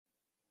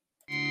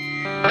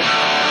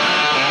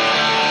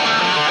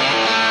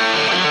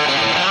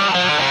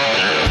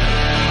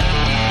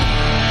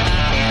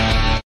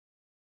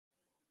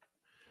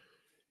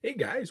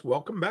Guys,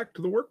 welcome back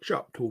to the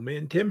workshop.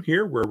 Toolman Tim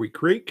here, where we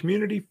create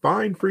community,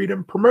 find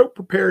freedom, promote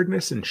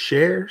preparedness, and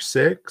share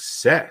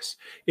success.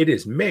 It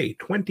is May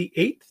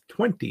 28th,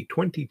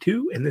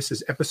 2022, and this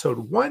is episode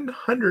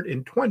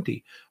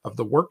 120 of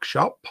the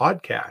Workshop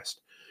Podcast.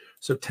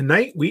 So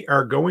tonight we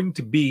are going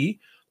to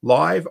be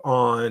live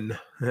on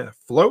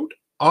Float,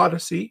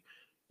 Odyssey,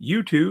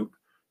 YouTube,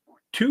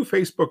 2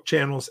 Facebook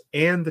channels,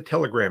 and the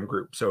Telegram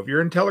group. So if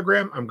you're in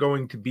Telegram, I'm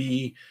going to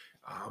be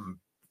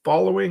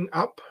following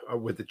up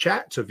with the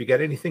chat. So if you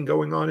got anything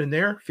going on in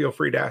there, feel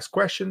free to ask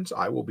questions.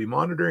 I will be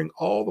monitoring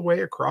all the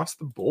way across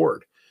the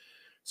board.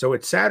 So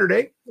it's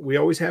Saturday. We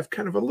always have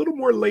kind of a little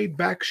more laid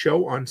back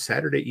show on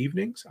Saturday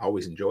evenings. I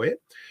always enjoy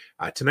it.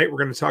 Tonight, we're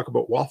going to talk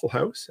about Waffle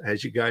House.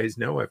 As you guys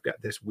know, I've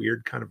got this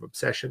weird kind of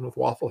obsession with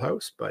Waffle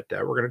House, but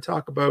we're going to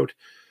talk about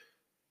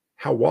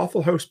how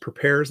Waffle House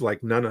prepares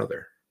like none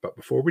other. But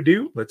before we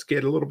do, let's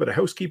get a little bit of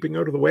housekeeping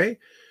out of the way.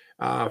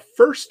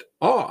 First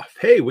off,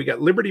 hey, we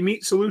got Liberty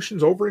Meat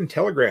Solutions over in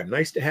Telegram.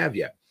 Nice to have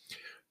you.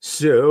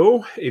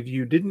 So if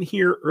you didn't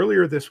hear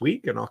earlier this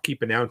week, and I'll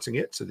keep announcing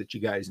it so that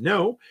you guys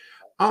know,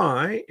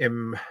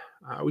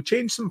 we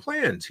changed some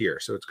plans here.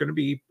 So it's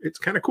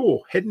kind of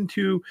cool. Heading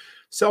to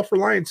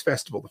Self-Reliance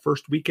Festival, the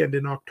first weekend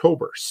in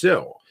October.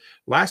 So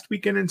last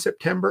weekend in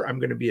September, I'm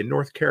going to be in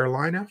North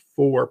Carolina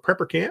for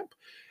Prepper Camp.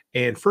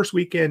 And first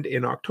weekend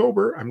in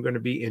October, I'm going to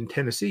be in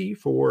Tennessee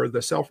for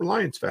the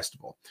Self-Reliance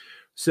Festival.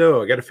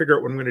 So I got to figure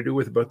out what I'm going to do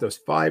with about those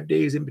 5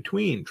 days in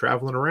between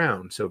traveling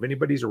around. So if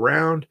anybody's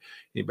around,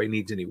 anybody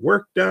needs any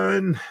work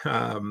done,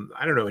 I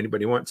don't know,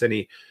 anybody wants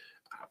any,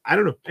 I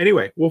don't know.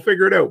 Anyway, we'll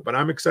figure it out, but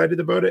I'm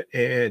excited about it.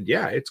 And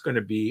yeah, it's going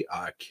to be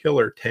a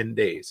killer 10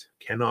 days.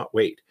 Cannot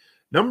wait.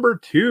 Number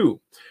 2,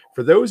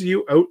 for those of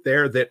you out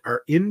there that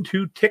are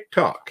into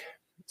TikTok.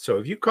 So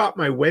if you caught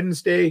my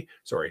Wednesday,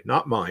 sorry,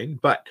 not mine,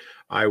 but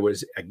I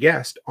was a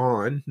guest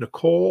on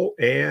Nicole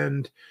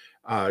and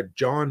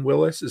John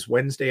Willis's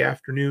Wednesday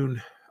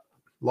afternoon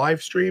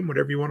live stream,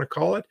 whatever you want to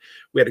call it.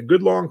 We had a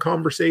good long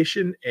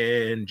conversation,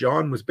 and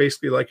John was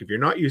basically like, if you're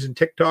not using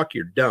TikTok,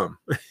 you're dumb.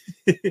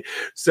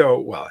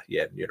 So, well,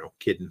 yeah,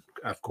 kidding,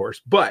 of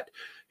course, but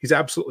he's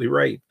absolutely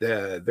right.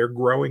 They're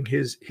growing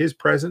his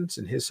presence,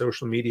 and his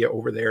social media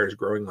over there is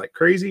growing like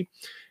crazy.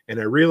 And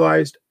I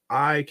realized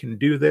I can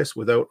do this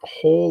without a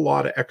whole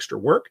lot of extra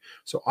work.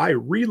 So I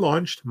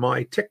relaunched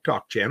my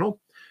TikTok channel.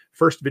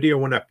 First video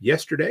went up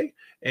yesterday,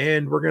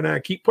 and we're going to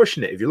keep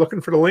pushing it. If you're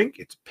looking for the link,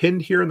 it's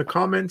pinned here in the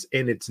comments,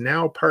 and it's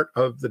now part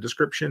of the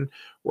description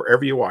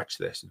wherever you watch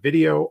this.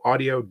 Video,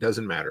 audio,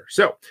 doesn't matter.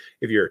 So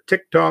if you're a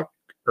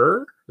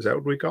TikToker, is that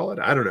what we call it?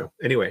 I don't know.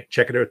 Anyway,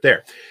 check it out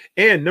there.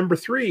 And number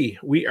 3,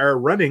 we are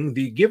running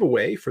the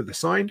giveaway for the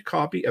signed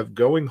copy of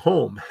Going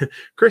Home.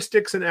 Chris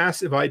Dixon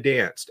asked if I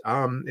danced.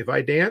 If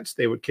I danced,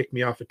 they would kick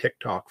me off of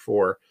TikTok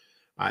for,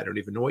 I don't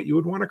even know what you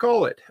would want to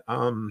call it.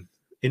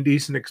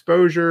 Indecent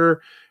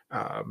exposure,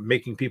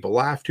 making people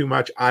laugh too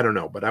much. I don't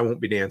know, but I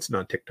won't be dancing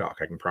on TikTok.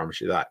 I can promise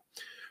you that.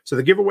 So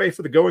the giveaway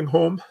for the Going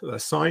Home, the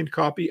signed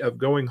copy of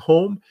Going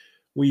Home,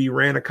 we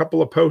ran a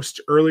couple of posts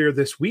earlier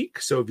this week.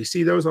 So if you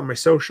see those on my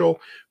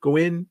social, go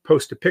in,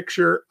 post a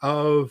picture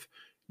of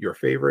your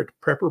favorite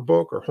prepper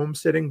book or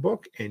homesteading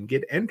book and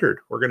get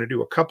entered. We're going to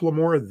do a couple of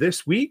more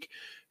this week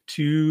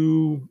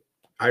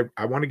I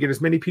want to get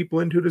as many people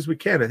into it as we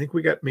can. I think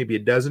we got maybe a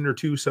dozen or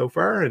 2 so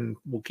far, and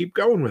we'll keep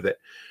going with it.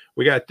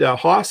 We got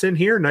Haas in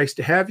here. Nice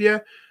to have you.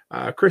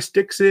 Chris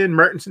Dixon,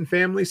 Martinson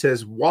family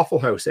says, Waffle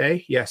House, eh?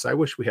 Yes, I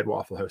wish we had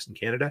Waffle House in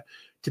Canada.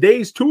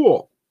 Today's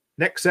tool,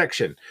 next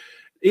section.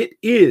 It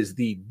is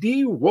the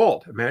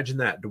DEWALT. Imagine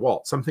that,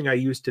 DEWALT. Something I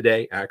used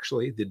today,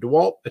 actually. The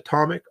DEWALT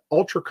Atomic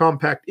Ultra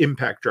Compact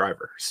Impact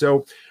Driver.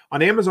 So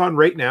on Amazon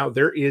right now,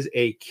 there is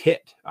a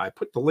kit. I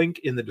put the link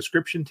in the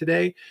description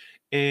today.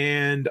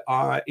 And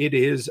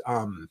it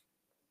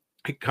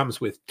comes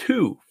with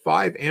 2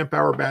 5 amp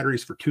hour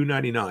batteries for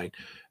 $2.99.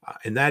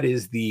 And that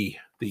is the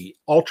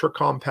ultra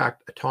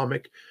compact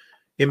atomic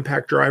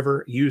impact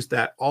driver. Used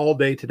that all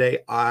day today.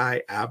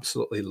 I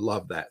absolutely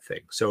love that thing.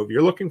 So if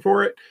you're looking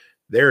for it,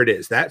 there it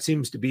is. That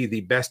seems to be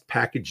the best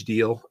package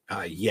deal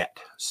yet.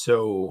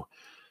 So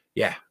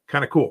yeah,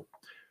 kind of cool.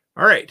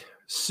 All right.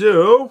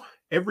 So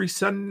every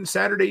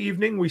Saturday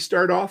evening, we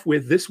start off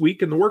with This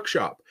Week in the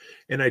Workshop.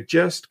 And I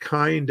just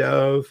kind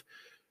of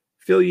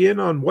fill you in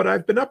on what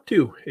I've been up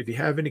to. If you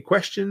have any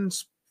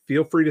questions,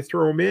 feel free to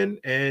throw them in.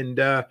 And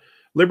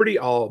Liberty,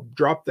 I'll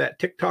drop that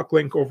TikTok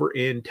link over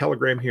in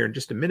Telegram here in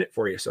just a minute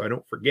for you so I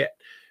don't forget.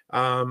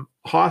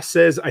 Haas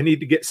says, I need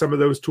to get some of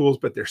those tools,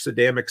 but they're so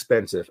damn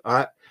expensive.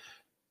 I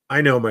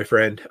know, my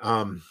friend.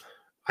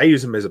 I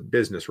use them as a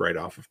business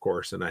write-off, of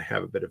course, and I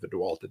have a bit of a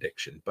DEWALT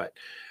addiction. But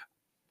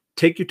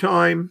take your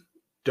time.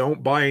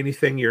 Don't buy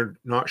anything you're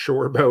not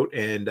sure about,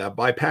 and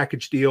buy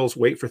package deals,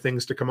 wait for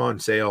things to come on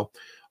sale,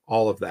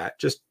 all of that.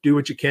 Just do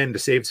what you can to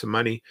save some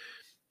money.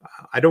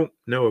 I don't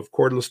know if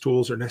cordless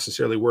tools are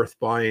necessarily worth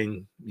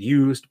buying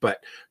used,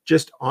 but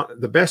just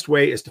the best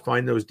way is to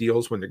find those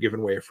deals when they're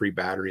giving away a free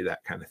battery,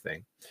 that kind of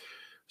thing.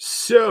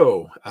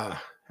 So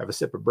have a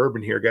sip of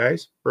bourbon here,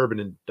 guys. Bourbon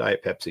and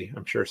Diet Pepsi.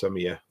 I'm sure some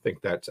of you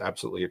think that's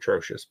absolutely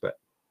atrocious, but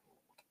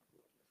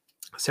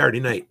Saturday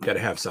night, got to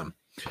have some.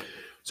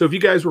 So if you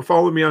guys were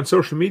following me on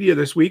social media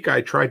this week,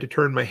 I tried to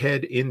turn my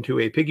head into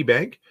a piggy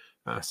bank.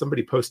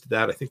 Somebody posted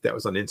that. I think that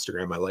was on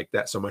Instagram. I liked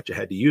that so much I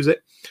had to use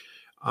it.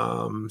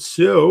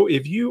 So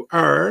if you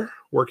are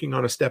working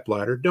on a step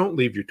ladder, don't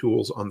leave your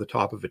tools on the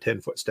top of a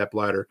 10-foot step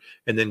ladder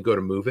and then go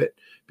to move it,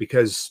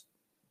 because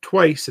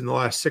twice in the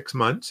last 6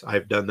 months,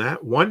 I've done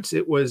that. Once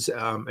it was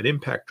an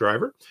impact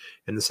driver,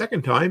 and the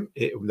second time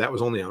that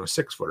was only on a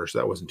 6-footer, so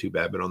that wasn't too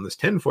bad. But on this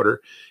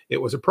 10-footer,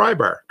 it was a pry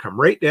bar, come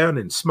right down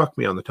and smuck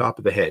me on the top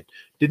of the head.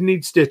 Didn't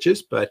need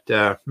stitches, but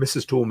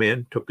Mrs.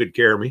 Toolman took good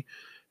care of me,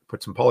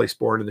 put some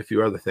polysporin and a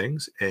few other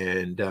things.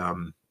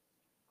 And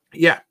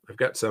yeah, I've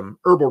got some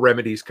herbal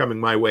remedies coming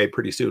my way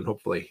pretty soon,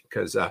 hopefully,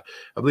 because I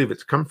believe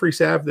it's comfrey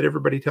salve that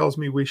everybody tells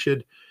me we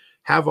should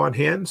have on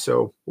hand.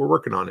 So we're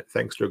working on it,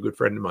 thanks to a good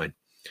friend of mine.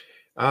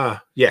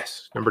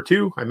 Yes, number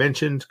 2, I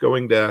mentioned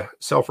going to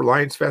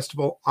Self-Reliance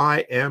Festival.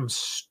 I am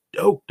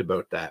stoked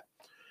about that.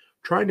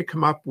 Trying to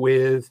come up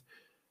with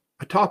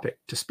a topic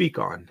to speak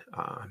on.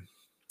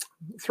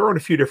 Throwing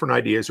a few different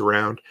ideas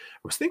around. I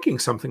was thinking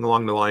something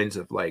along the lines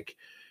of like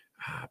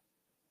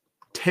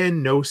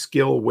 10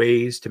 no-skill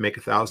ways to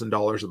make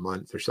 $1,000 a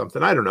month or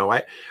something. I don't know.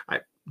 I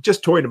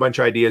just toying a bunch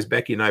of ideas.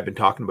 Becky and I have been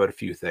talking about a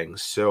few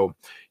things. So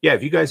yeah,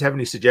 if you guys have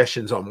any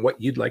suggestions on what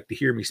you'd like to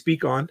hear me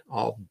speak on,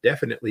 I'll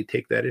definitely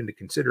take that into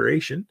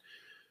consideration.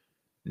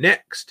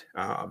 Next,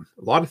 a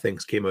lot of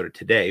things came out of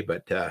today,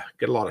 but got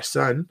a lot of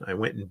sun. I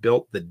went and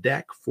built the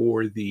deck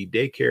for the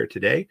daycare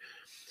today.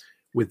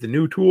 With the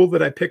new tool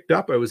that I picked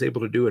up, I was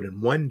able to do it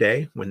in 1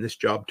 day, when this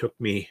job took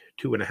me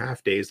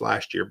 2.5 days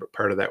last year, but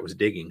part of that was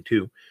digging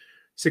too.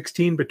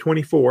 16 by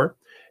 24.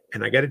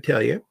 And I got to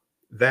tell you,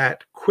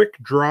 that quick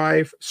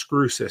drive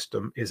screw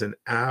system is an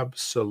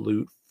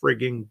absolute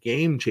frigging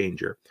game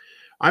changer.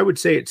 I would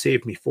say it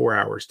saved me 4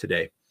 hours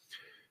today.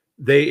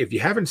 If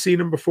you haven't seen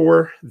them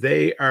before,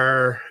 they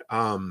are,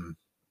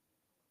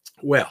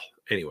 well,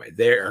 anyway,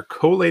 they are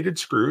collated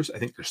screws. I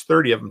think there's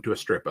 30 of them to a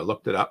strip. I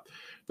looked it up.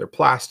 They're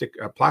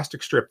a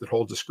plastic strip that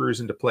holds the screws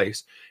into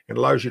place and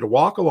allows you to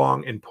walk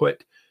along and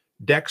put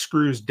deck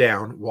screws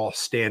down while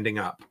standing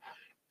up.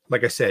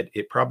 Like I said,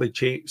 it probably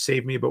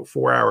saved me about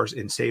 4 hours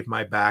and saved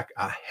my back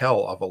a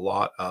hell of a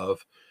lot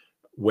of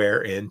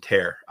wear and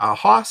tear.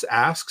 Haas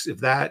asks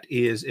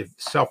if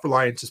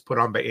Self-Reliance is put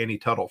on by Annie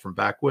Tuttle from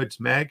Backwoods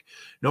Mag.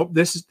 Nope,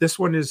 this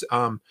one is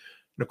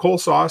Nicole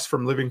Sauce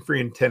from Living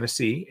Free in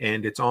Tennessee,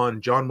 and it's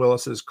on John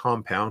Willis's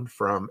compound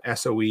from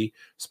SOE,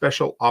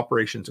 Special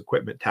Operations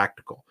Equipment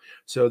Tactical.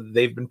 So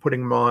they've been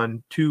putting them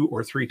on 2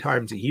 or 3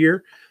 times a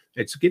year.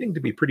 It's getting to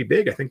be pretty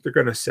big. I think they're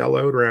going to sell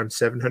out around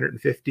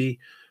 750,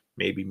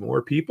 maybe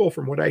more people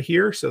from what I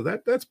hear. So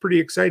that's pretty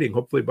exciting.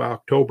 Hopefully by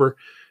October,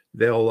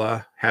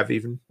 they'll have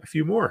even a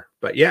few more.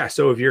 But yeah,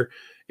 so if you're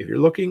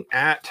looking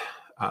at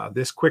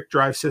this quick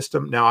drive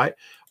system, now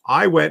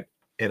I went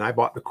and I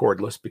bought the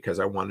cordless because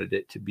I wanted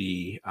it to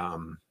be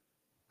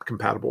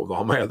compatible with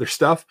all my other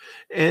stuff.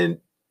 And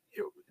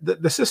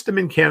the system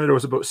in Canada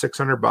was about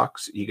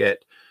 $600. You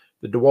get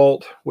the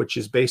DEWALT, which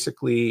is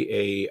basically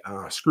a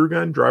screw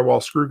gun,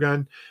 drywall screw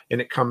gun, and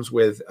it comes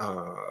with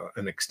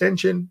an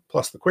extension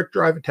plus the quick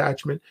drive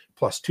attachment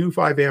plus 2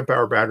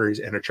 5-amp-hour batteries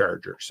and a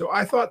charger. So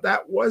I thought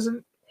that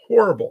wasn't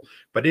horrible,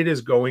 but it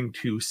is going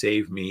to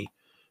save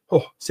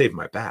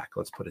my back.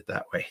 Let's put it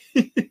that way.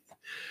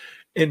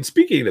 And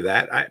speaking of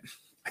that, I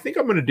think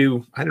I'm going to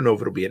do, I don't know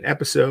if it'll be an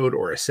episode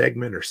or a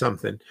segment or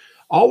something,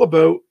 all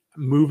about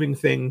moving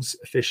things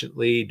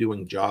efficiently,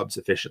 doing jobs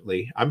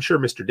efficiently. I'm sure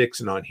Mr.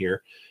 Dixon on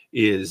here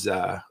is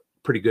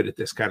pretty good at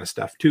this kind of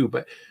stuff too.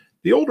 But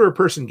the older a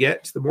person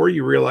gets, the more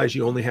you realize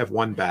you only have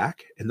one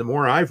back. And the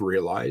more I've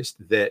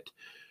realized that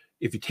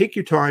if you take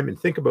your time and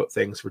think about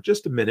things for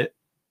just a minute,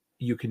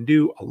 you can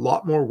do a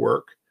lot more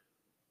work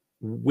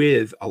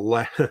with a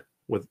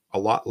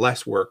lot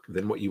less work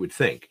than what you would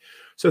think.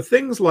 So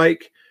things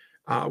like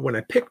when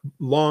I pick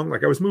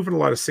like I was moving a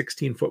lot of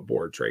 16-foot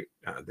boards right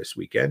this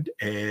weekend,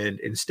 and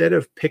instead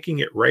of picking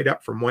it right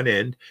up from one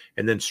end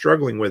and then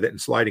struggling with it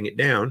and sliding it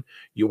down,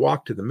 you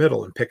walk to the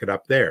middle and pick it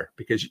up there.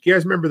 Because you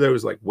guys remember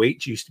those like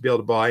weights you used to be able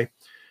to buy,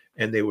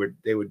 and they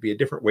would be a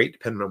different weight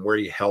depending on where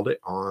you held it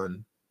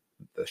on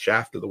the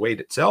shaft of the weight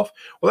itself.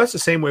 Well, that's the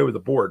same way with the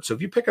board. So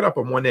if you pick it up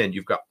on one end,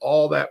 you've got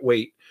all that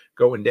weight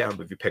going down,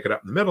 but if you pick it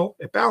up in the middle,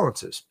 it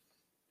balances.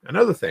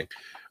 Another thing,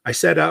 I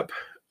set up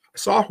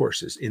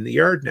sawhorses in the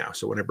yard now.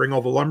 So when I bring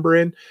all the lumber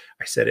in,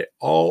 I set it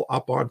all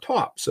up on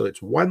top. So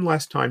it's one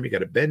less time you got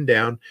to bend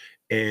down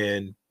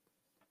and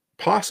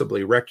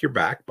possibly wreck your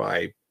back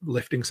by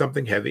lifting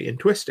something heavy and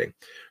twisting.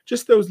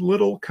 Just those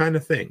little kind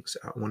of things.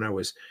 When I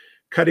was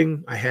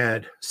cutting, I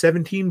had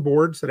 17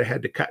 boards that I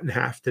had to cut in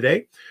half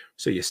today.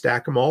 So you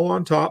stack them all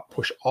on top,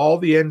 push all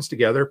the ends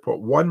together, put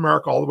one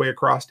mark all the way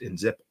across and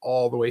zip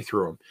all the way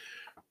through them.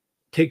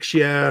 Takes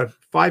you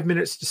 5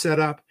 minutes to set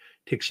up.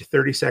 Takes you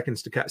 30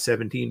 seconds to cut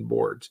 17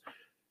 boards.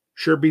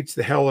 Sure beats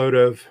the hell out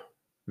of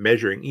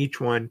measuring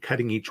each one,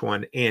 cutting each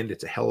one, and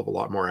it's a hell of a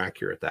lot more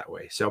accurate that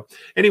way. So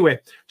anyway,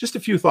 just a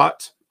few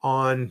thoughts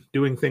on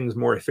doing things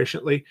more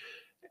efficiently,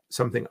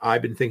 something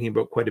I've been thinking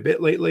about quite a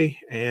bit lately,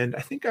 and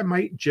I think I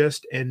might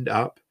just end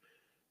up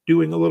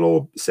doing a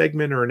little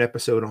segment or an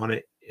episode on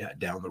it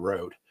down the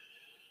road.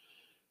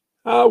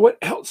 What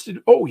else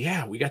oh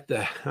yeah, we got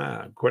the,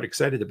 quite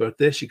excited about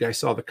this. You guys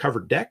saw the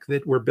covered deck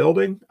that we're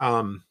building.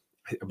 I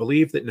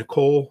believe that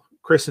Nicole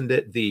christened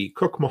it the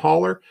Cook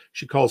Mahaler.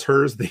 She calls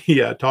hers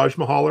the Taj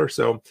Mahaler.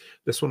 So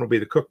this one will be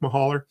the Cook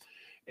Mahaler.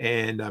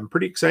 And I'm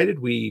pretty excited.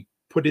 We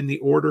put in the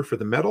order for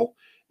the metal,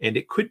 and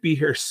it could be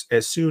here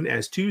as soon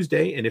as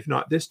Tuesday. And if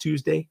not this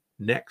Tuesday,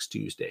 next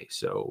Tuesday.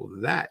 So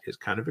that is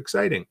kind of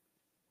exciting.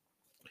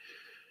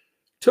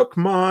 Took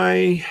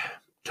my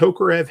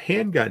Tokarev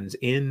handguns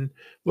in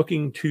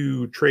looking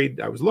to trade.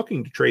 I was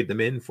looking to trade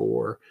them in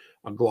for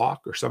a Glock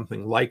or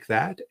something like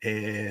that,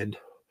 and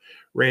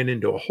ran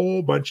into a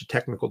whole bunch of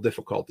technical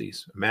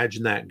difficulties.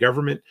 Imagine that,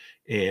 government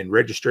and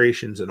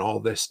registrations and all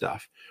this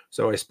stuff.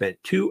 So I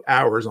spent 2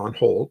 hours on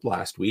hold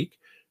last week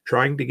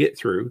trying to get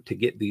through to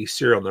get these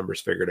serial numbers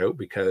figured out,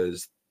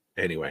 because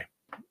anyway,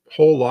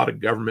 whole lot of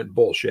government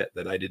bullshit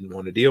that I didn't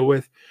want to deal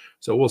with.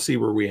 So we'll see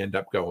where we end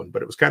up going.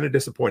 But it was kind of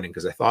disappointing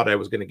because I thought I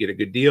was going to get a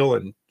good deal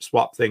and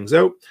swap things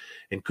out,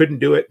 and couldn't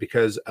do it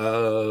because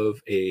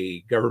of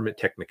a government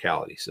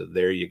technicality. So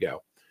there you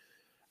go.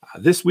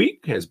 This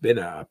week has been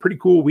a pretty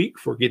cool week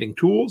for getting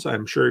tools.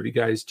 I'm sure if you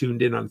guys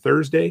tuned in on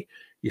Thursday,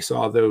 you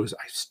saw those.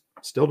 I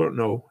still don't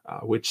know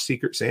which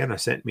Secret Santa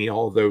sent me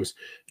all of those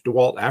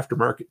DEWALT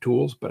aftermarket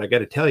tools, but I got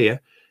to tell you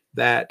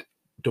that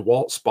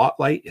DEWALT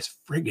Spotlight is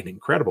friggin'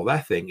 incredible.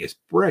 That thing is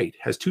bright,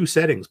 has 2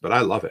 settings, but I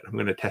love it. I'm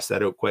going to test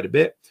that out quite a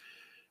bit.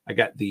 I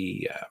got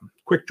the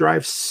quick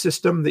drive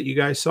system that you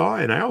guys saw,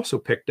 and I also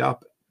picked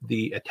up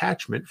the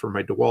attachment for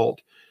my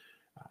DEWALT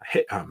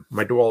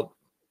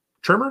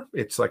trimmer.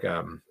 It's like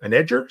an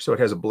edger, so it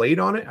has a blade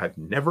on it. I've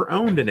never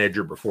owned an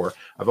edger before.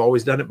 I've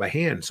always done it by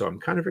hand, so I'm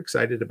kind of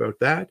excited about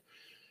that.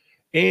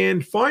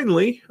 And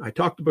finally, I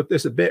talked about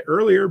this a bit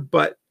earlier,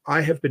 but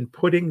I have been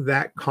putting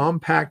that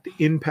compact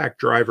impact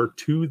driver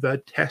to the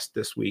test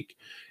this week,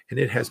 and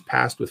it has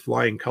passed with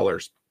flying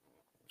colors.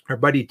 Our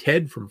buddy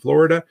Ted from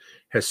Florida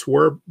has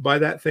swore by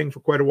that thing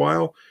for quite a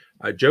while.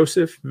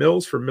 Joseph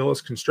Mills from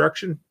Mills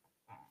Construction,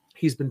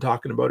 he's been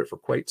talking about it for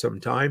quite some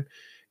time,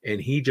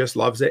 and he just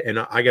loves it. And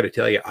I got to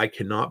tell you, I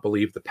cannot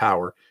believe the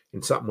power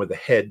in something with a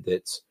head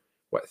that's,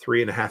 what,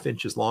 3.5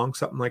 inches long,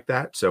 something like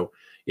that. So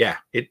yeah,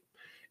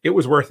 it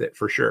was worth it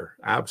for sure.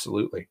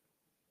 Absolutely.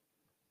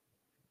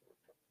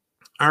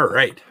 All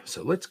right,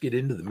 so let's get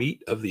into the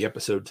meat of the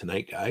episode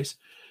tonight, guys.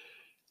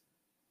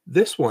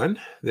 This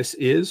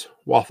is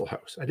Waffle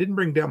House. I didn't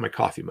bring down my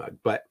coffee mug,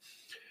 but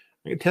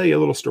I can tell you a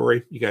little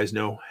story. You guys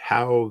know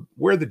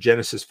where the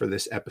genesis for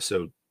this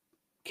episode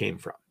came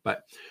from.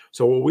 But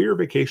so while we were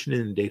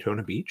vacationing in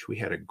Daytona Beach, we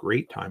had a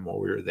great time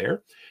while we were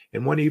there.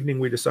 And one evening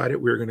we decided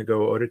we were going to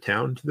go out of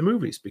town to the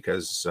movies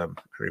because I don't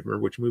remember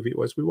which movie it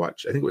was we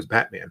watched. I think it was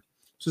Batman.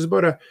 So it was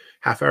about a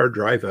half-hour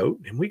drive out,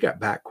 and we got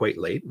back quite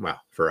late. Well,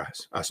 for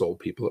us old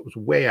people, it was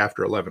way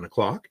after 11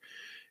 o'clock.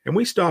 And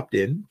we stopped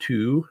in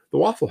to the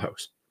Waffle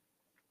House.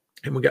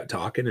 And we got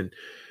talking, and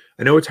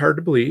I know it's hard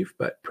to believe,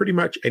 but pretty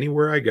much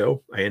anywhere I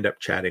go, I end up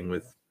chatting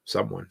with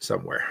someone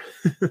somewhere.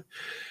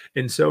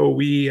 And so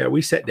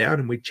we sat down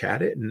and we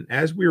chatted. And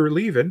as we were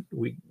leaving,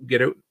 we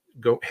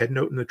heading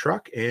out in the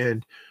truck,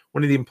 and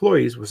one of the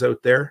employees was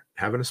out there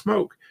having a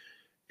smoke.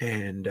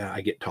 And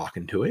I get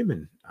talking to him,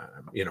 and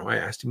I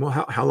asked him,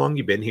 well, how long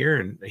you been here?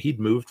 And he'd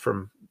moved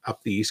from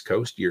up the East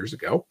Coast years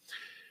ago.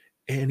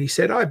 And he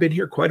said, I've been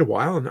here quite a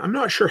while, and I'm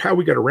not sure how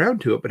we got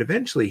around to it, but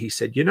eventually he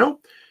said, a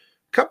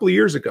couple of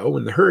years ago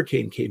when the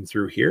hurricane came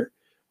through here,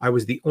 I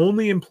was the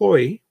only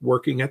employee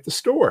working at the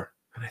store.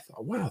 And I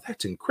thought, wow,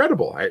 that's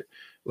incredible.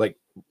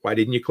 Why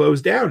didn't you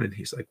close down? And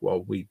he's like,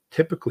 well, we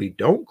typically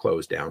don't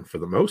close down for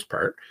the most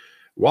part.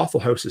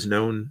 Waffle House is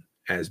known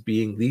as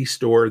being the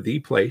store, the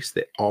place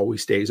that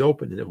always stays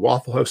open. And if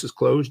Waffle House is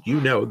closed,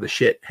 the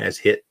shit has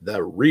hit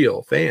the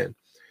real fan.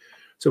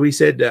 So he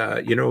said,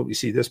 you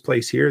see this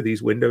place here,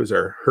 these windows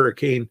are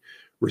hurricane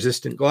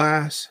resistant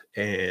glass,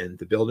 and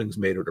the building's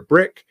made out of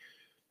brick.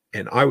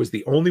 And I was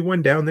the only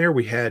one down there.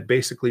 We had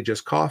basically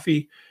just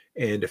coffee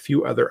and a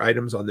few other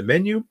items on the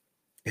menu.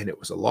 And it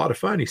was a lot of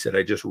fun. He said,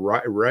 I just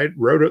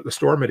rode out the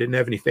storm. I didn't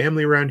have any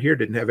family around here,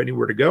 didn't have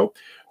anywhere to go.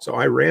 So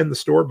I ran the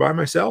store by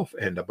myself,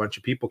 and a bunch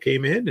of people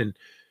came in. And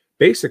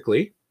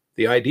basically,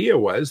 the idea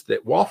was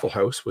that Waffle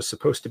House was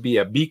supposed to be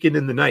a beacon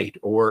in the night,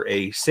 or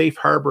a safe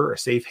harbor, a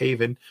safe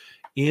haven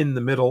in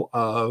the middle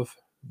of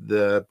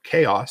the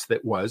chaos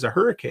that was a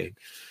hurricane.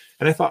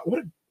 And I thought, what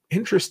an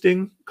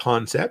interesting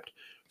concept.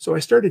 So I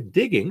started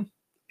digging,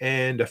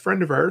 and a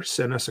friend of ours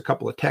sent us a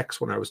couple of texts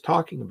when I was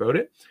talking about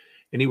it.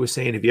 And he was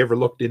saying, have you ever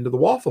looked into the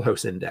Waffle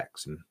House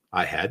Index? And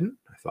I hadn't.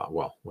 I thought,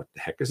 well, what the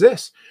heck is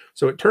this?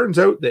 So it turns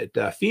out that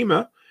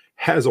FEMA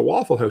has a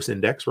Waffle House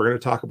Index. We're going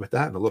to talk about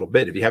that in a little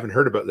bit. If you haven't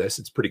heard about this,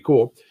 it's pretty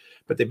cool.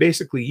 But they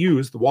basically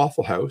use the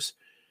Waffle House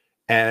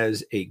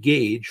as a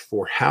gauge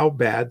for how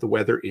bad the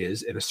weather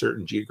is in a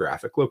certain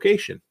geographic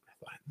location. I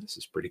thought, this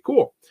is pretty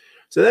cool.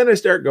 So then I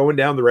start going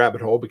down the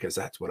rabbit hole because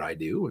that's what I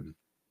do. And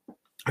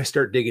I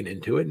start digging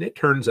into it. And it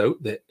turns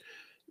out that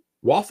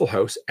Waffle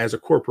House as a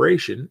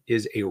corporation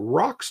is a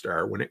rock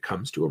star when it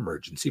comes to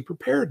emergency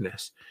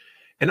preparedness.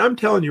 And I'm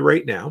telling you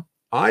right now,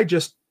 I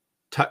just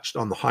touched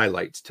on the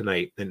highlights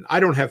tonight, and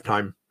I don't have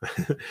time.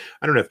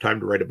 I don't have time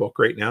to write a book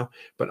right now,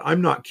 but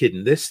I'm not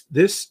kidding.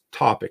 This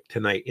topic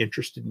tonight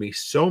interested me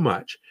so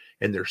much,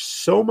 and there's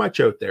so much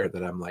out there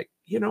that I'm like,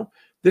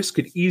 this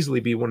could easily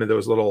be one of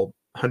those little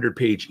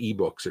 100-page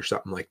ebooks or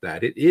something like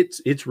that.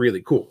 It's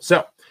really cool.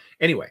 So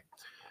anyway,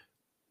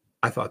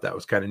 I thought that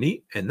was kind of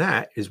neat, and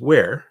that is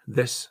where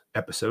this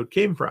episode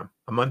came from.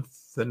 A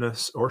month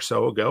or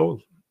so ago,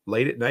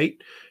 late at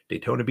night,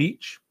 Daytona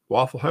Beach,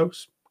 Waffle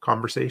House,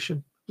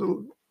 conversation. It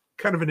was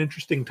kind of an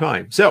interesting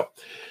time. So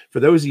for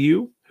those of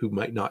you who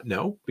might not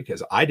know,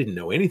 because I didn't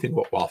know anything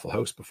about Waffle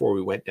House before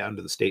we went down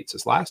to the States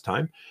this last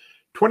time,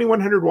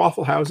 2,100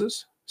 Waffle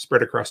Houses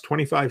spread across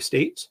 25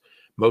 states,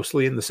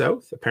 mostly in the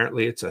South.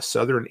 Apparently it's a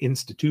Southern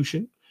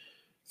institution.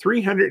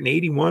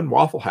 381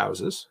 Waffle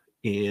Houses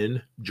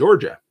in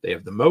Georgia. They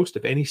have the most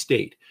of any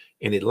state.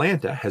 And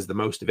Atlanta has the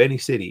most of any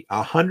city.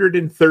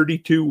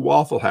 132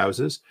 Waffle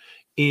Houses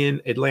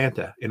in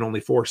Atlanta and only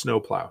 4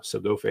 snowplows. So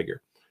go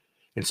figure.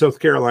 And South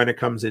Carolina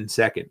comes in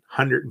second,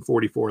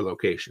 144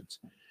 locations.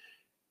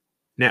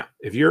 Now,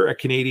 if you're a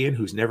Canadian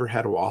who's never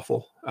had a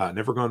waffle,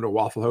 never gone to a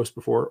Waffle House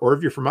before, or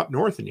if you're from up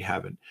north and you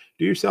haven't,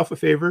 do yourself a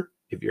favor.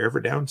 If you're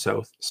ever down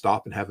south,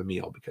 stop and have a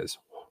meal, because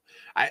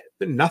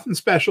nothing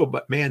special,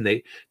 but man,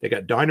 they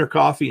got diner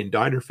coffee and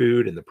diner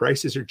food, and the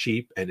prices are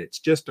cheap, and it's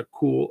just a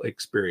cool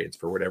experience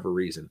for whatever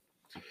reason.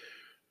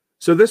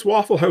 So this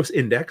Waffle House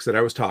index that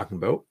I was talking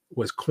about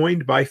was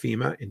coined by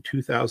FEMA in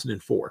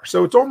 2004.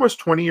 So it's almost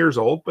 20 years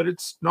old, but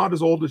it's not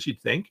as old as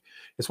you'd think.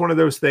 It's one of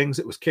those things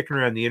that was kicking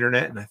around the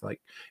internet, and I thought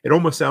it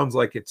almost sounds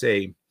like it's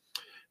an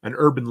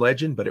urban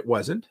legend, but it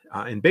wasn't.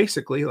 And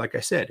basically, like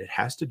I said, it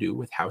has to do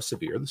with how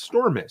severe the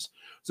storm is.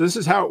 So this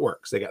is how it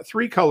works. They got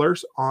 3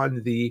 colors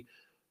on the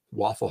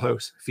Waffle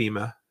House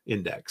FEMA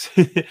index: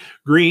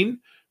 green,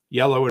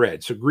 yellow, and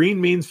red. So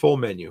green means full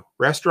menu.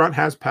 Restaurant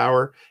has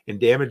power, and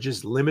damage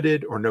is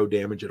limited or no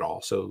damage at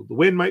all. So the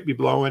wind might be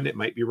blowing, it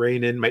might be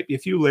raining, might be a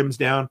few limbs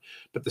down,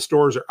 but the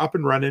stores are up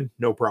and running,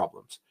 no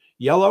problems.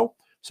 Yellow,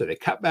 so they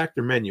cut back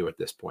their menu at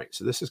this point.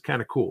 So this is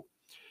kind of cool.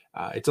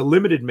 It's a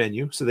limited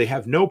menu, so they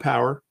have no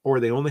power, or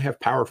they only have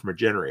power from a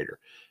generator,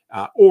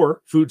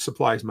 or food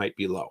supplies might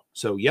be low.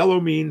 So yellow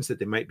means that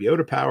they might be out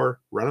of power,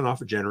 running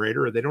off a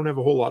generator, or they don't have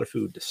a whole lot of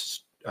food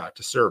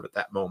to serve at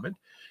that moment.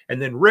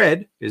 And then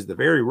red is the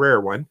very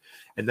rare one,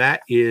 and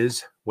that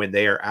is when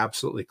they are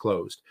absolutely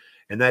closed.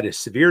 And that is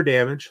severe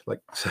damage, like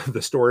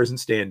the store isn't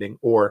standing,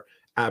 or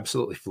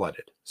absolutely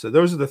flooded. So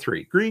those are the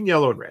 3: green,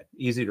 yellow, and red.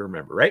 Easy to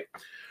remember, right?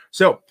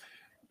 So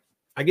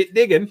I get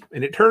digging,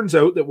 and it turns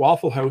out that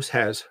Waffle House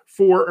has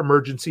 4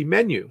 emergency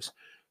menus.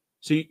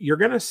 So you're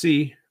going to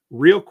see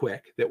real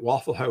quick that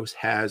Waffle House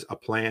has a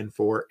plan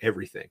for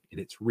everything, and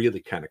it's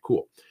really kind of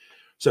cool.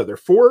 So their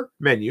 4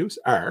 menus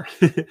are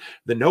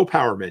the no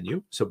power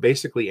menu. So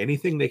basically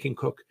anything they can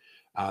cook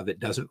that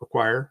doesn't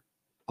require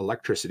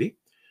electricity.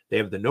 They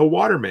have the no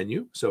water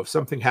menu. So if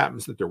something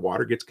happens that their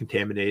water gets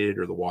contaminated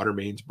or the water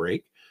mains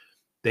break,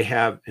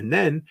 and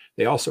then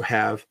they also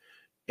have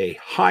a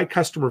high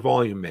customer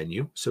volume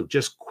menu. So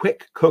just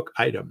quick cook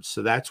items.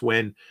 So that's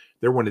when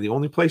they're one of the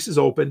only places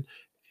open.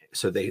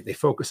 So they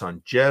focus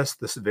on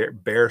just the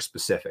bare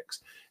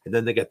specifics. And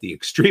then they get the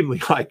extremely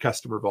high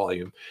customer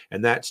volume.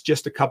 And that's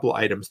just a couple of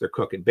items they're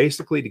cooking,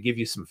 basically to give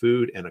you some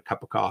food and a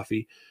cup of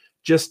coffee,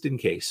 just in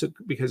case,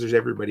 because there's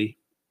everybody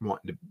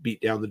wanting to beat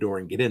down the door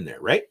and get in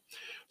there, right?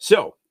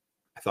 So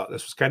I thought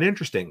this was kind of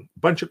interesting.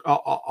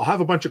 I'll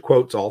have a bunch of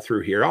quotes all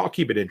through here. I'll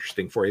keep it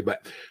interesting for you.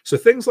 But so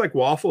things like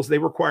waffles, they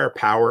require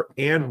power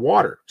and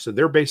water. So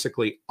they're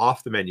basically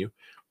off the menu.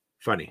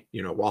 Funny,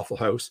 Waffle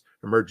House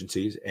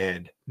emergencies,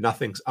 and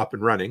nothing's up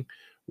and running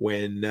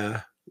when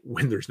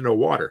there's no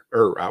water,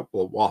 or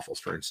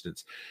waffles, for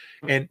instance.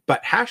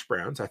 But hash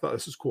browns, I thought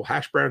this was cool.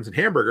 Hash browns and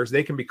hamburgers,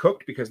 they can be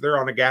cooked because they're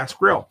on a gas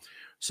grill.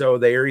 So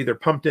they are either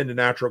pumped into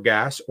natural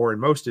gas, or in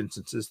most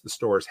instances, the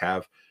stores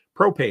have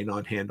propane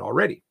on hand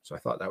already. So I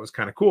thought that was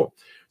kind of cool.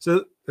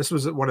 So this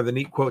was one of the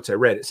neat quotes I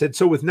read. It said,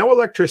 so with no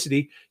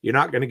electricity, you're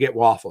not going to get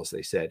waffles,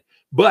 they said.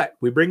 But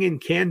we bring in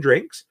canned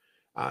drinks.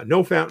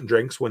 No fountain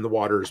drinks when the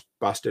water's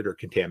busted or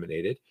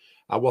contaminated.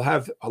 We'll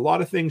have a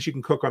lot of things you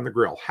can cook on the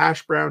grill.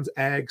 Hash browns,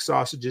 eggs,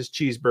 sausages,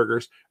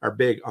 cheeseburgers are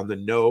big on the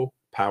no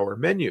power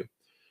menu.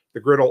 The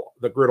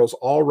griddles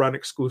all run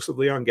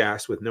exclusively on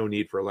gas with no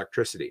need for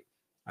electricity.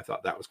 I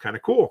thought that was kind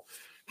of cool.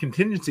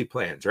 Contingency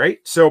plans, right?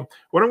 So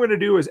what I'm going to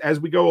do is, as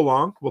we go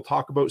along, we'll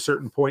talk about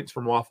certain points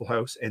from Waffle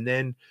House, and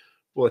then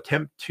we'll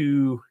attempt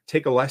to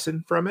take a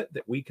lesson from it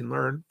that we can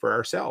learn for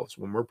ourselves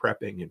when we're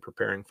prepping and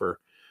preparing for,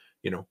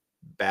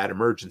 bad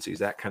emergencies,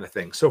 that kind of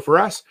thing. So for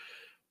us,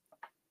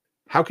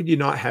 how could you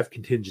not have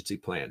contingency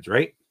plans,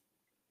 right?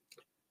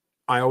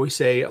 I always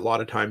say a lot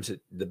of times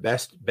that the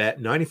best bet,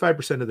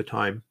 95% of the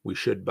time, we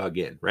should bug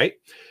in, right?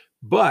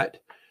 But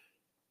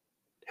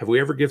have we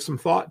ever give some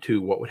thought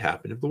to what would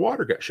happen if the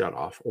water got shut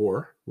off?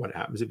 Or what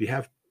happens if you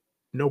have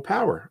no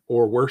power?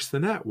 Or worse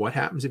than that, what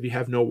happens if you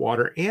have no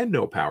water and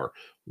no power?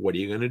 What are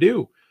you going to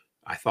do?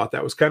 I thought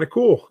that was kind of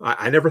cool.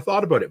 I never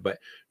thought about it, but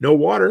no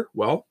water,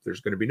 well,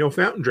 there's going to be no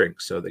fountain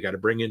drinks. So they got to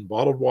bring in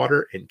bottled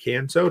water and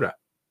canned soda.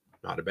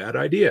 Not a bad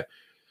idea.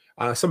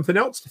 Something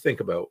else to think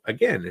about,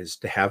 again, is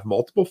to have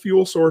multiple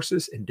fuel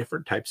sources and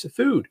different types of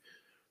food.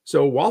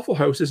 So Waffle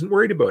House isn't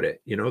worried about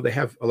it. You know, they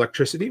have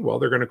electricity. Well,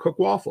 they're going to cook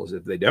waffles.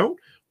 If they don't,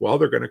 well,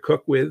 they're going to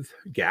cook with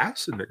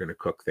gas, and they're going to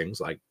cook things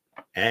like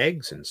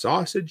eggs and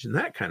sausage and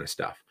that kind of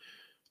stuff.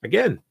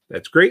 Again,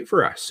 that's great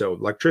for us. So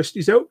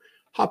electricity's out,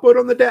 hop out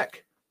on the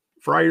deck,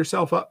 fry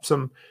yourself up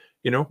some,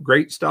 you know,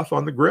 great stuff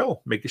on the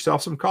grill. Make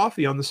yourself some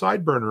coffee on the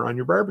side burner on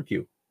your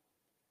barbecue.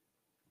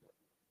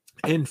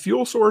 And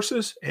fuel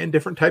sources and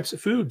different types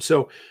of food.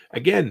 So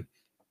again,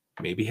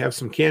 maybe have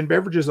some canned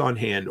beverages on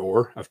hand,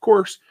 or of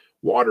course,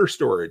 water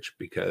storage,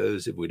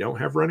 because if we don't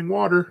have running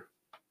water,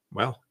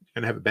 well, you're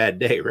going to have a bad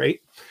day, right?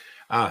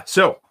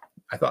 So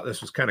I thought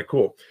this was kind of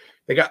cool.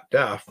 They got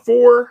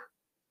 4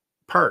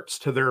 parts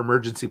to their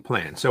emergency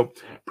plan. So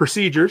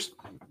procedures,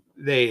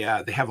 they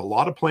have a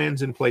lot of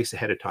plans in place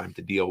ahead of time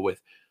to deal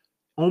with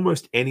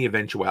almost any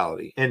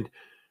eventuality. And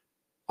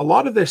a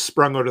lot of this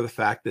sprung out of the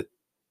fact that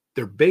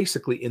they're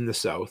basically in the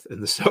South,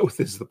 and the South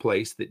is the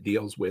place that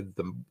deals with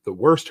the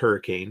worst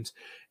hurricanes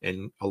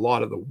and a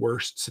lot of the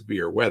worst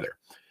severe weather.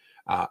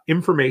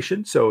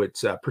 Information, so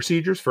it's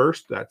procedures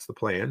first, that's the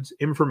plans.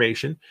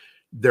 Information,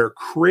 they're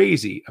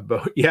crazy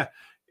about,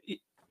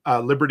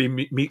 Liberty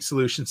Meat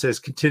Solution says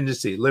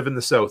contingency, live in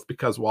the South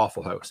because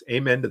Waffle House.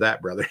 Amen to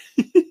that, brother.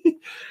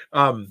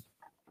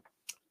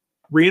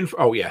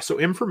 So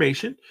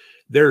information,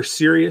 they're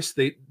serious.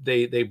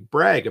 They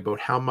brag about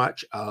how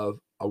much of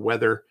a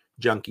weather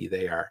junkie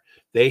they are.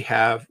 They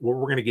have, well,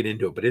 we're going to get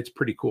into it, but it's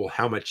pretty cool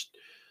how much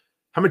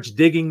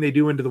digging they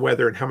do into the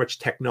weather and how much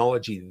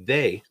technology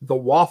the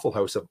Waffle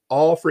House of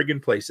all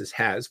friggin' places,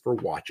 has for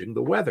watching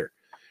the weather.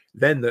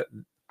 Then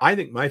I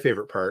think my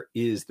favorite part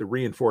is the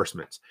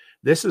reinforcements.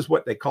 This is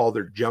what they call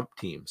their jump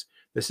teams.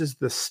 This is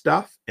the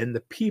stuff and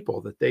the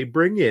people that they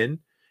bring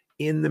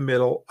in the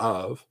middle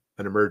of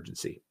an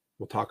emergency.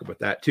 We'll talk about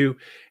that too.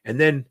 And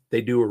then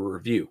they do a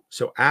review.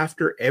 So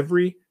after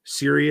every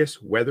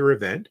serious weather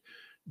event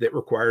that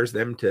requires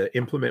them to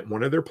implement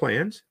one of their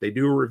plans, they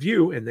do a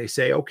review and they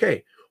say,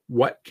 okay,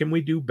 what can we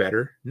do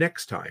better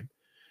next time?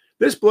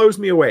 This blows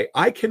me away.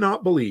 I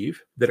cannot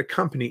believe that a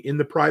company in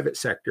the private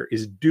sector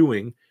is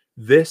doing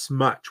this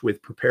much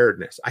with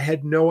preparedness. I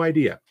had no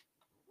idea.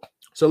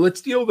 So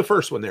let's deal with the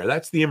first one there.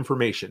 That's the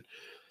information.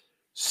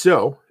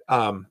 So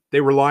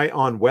they rely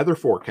on weather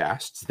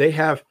forecasts. They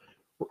have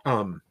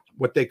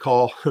what they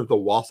call the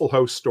Waffle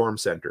House Storm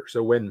Center.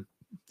 So when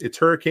it's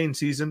hurricane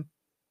season,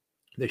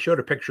 they showed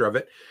a picture of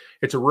it.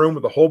 It's a room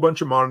with a whole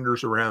bunch of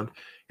monitors around,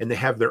 and they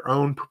have their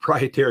own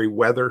proprietary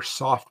weather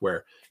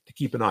software to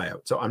keep an eye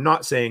out. So I'm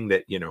not saying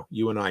that,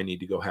 you and I need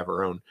to go have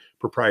our own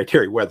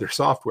proprietary weather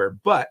software,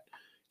 but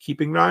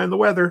keeping an eye on the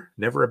weather,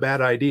 never a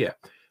bad idea.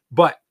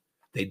 But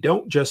they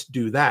don't just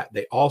do that.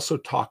 They also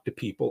talk to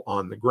people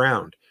on the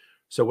ground.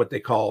 So what they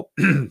call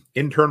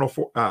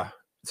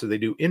so they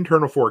do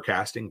internal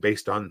forecasting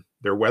based on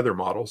their weather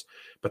models,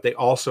 but they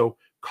also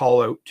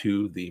call out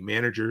to the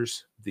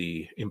managers,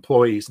 the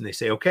employees, and they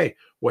say, okay,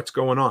 what's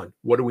going on?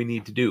 What do we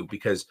need to do?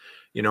 Because,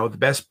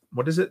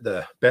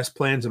 the best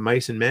plans of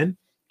mice and men?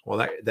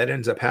 Well, that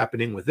ends up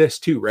happening with this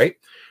too, right?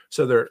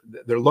 So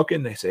they're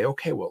looking, they say,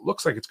 okay, well, it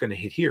looks like it's going to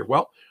hit here.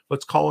 Well,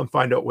 let's call and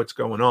find out what's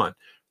going on.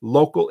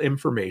 Local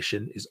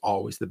information is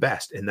always the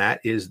best. And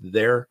that is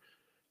their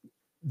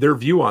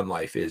view on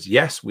life is,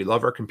 yes, we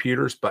love our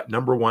computers, but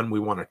number one, we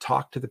want to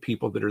talk to the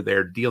people that are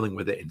there dealing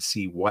with it and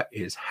see what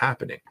is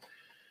happening.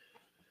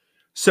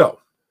 So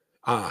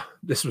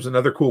this was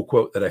another cool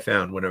quote that I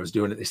found when I was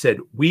doing it. They said,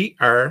 we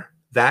are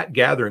that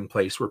gathering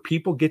place where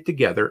people get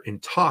together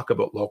and talk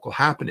about local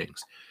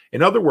happenings.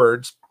 In other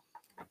words,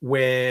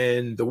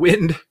 when the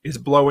wind is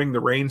blowing the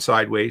rain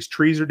sideways,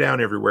 trees are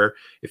down everywhere.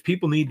 If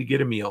people need to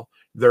get a meal,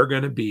 they're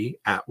going to be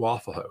at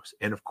Waffle House.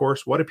 And of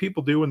course, what do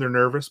people do when they're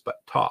nervous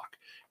but talk?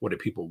 What do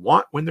people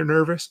want when they're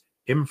nervous?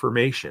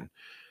 Information.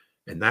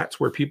 And that's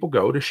where people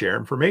go to share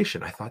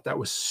information. I thought that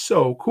was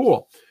so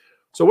cool.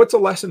 So what's a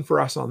lesson for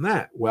us on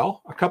that?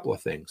 Well, a couple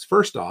of things.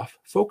 First off,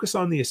 focus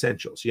on the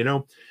essentials.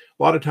 A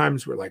lot of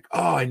times we're like,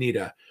 oh, I need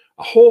a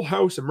whole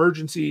house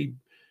emergency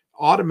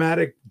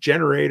automatic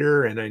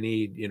generator, and I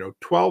need,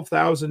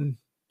 12,000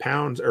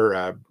 pounds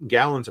or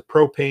gallons of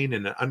propane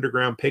and an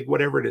underground pig,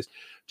 whatever it is.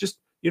 Just,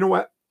 you know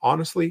what?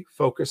 Honestly,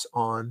 focus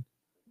on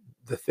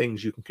the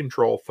things you can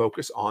control.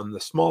 Focus on the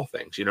small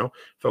things,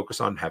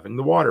 focus on having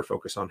the water,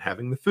 focus on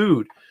having the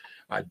food.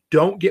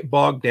 Don't get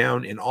bogged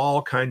down in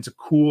all kinds of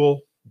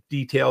cool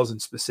details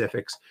and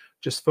specifics.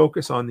 Just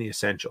focus on the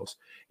essentials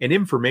and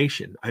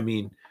information. I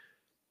mean,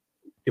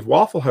 if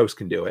Waffle House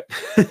can do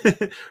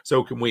it,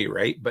 so can we,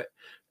 right? But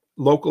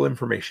local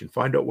information,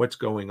 find out what's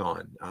going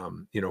on.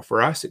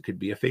 For us, it could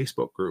be a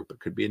Facebook group, it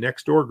could be a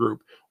next door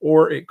group,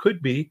 or it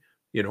could be,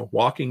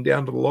 walking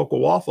down to the local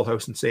Waffle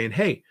House and saying,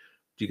 hey,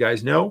 do you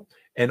guys know?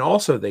 And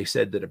also they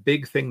said that a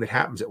big thing that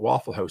happens at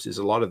Waffle House is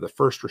a lot of the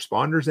first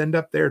responders end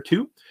up there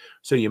too.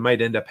 So you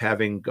might end up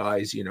having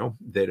guys,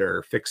 that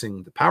are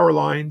fixing the power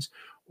lines,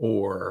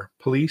 or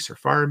police or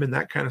firemen,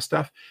 that kind of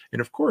stuff.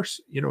 And of course,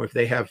 if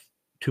they have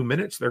 2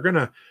 minutes, they're going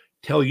to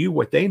tell you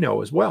what they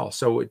know as well.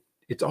 So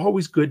it's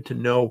always good to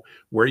know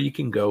where you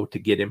can go to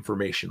get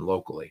information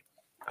locally.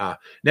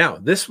 Now,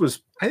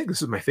 I think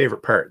this is my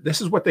favorite part.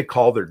 This is what they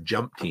call their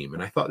jump team.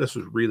 And I thought this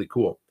was really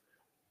cool.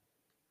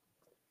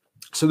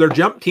 So their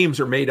jump teams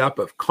are made up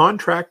of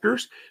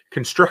contractors,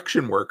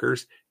 construction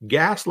workers,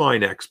 gas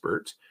line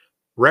experts,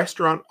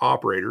 restaurant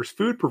operators,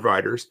 food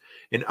providers,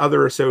 and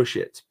other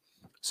associates.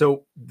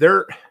 So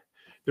they're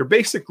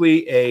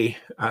basically a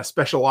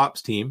special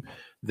ops team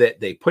that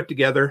they put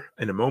together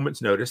in a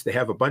moment's notice. They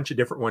have a bunch of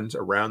different ones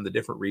around the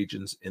different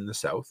regions in the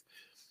South.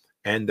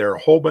 And they're a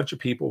whole bunch of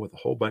people with a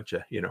whole bunch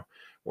of,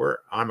 where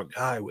I'm a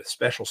guy with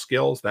special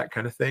skills, that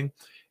kind of thing.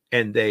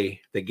 And they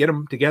get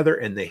them together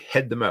and they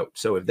head them out.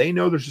 So if they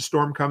know there's a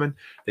storm coming,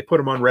 they put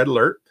them on red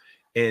alert.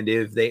 And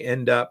if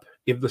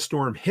the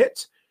storm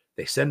hits,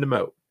 they send them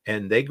out.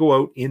 And they go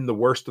out in the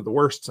worst of the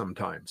worst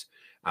sometimes.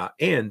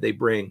 And they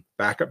bring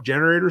backup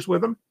generators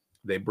with them.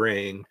 They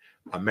bring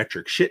a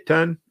metric shit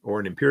ton, or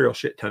an imperial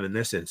shit ton in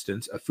this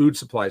instance, of food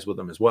supplies with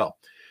them as well.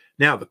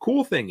 Now, the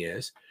cool thing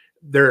is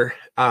they're,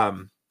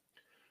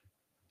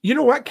 you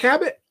know what,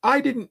 Cabot?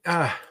 I didn't,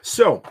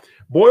 so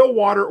boil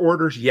water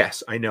orders,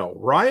 yes, I know.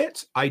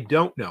 Riots, I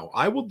don't know.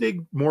 I will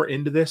dig more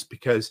into this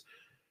because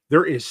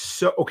there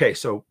is okay,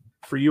 so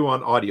for you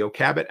on audio,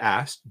 Cabot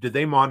asked, do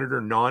they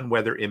monitor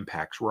non-weather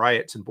impacts,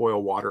 riots, and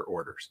boil water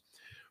orders?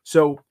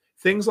 So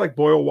things like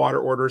boil water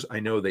orders, I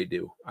know they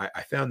do.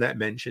 I found that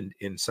mentioned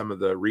in some of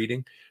the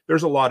reading.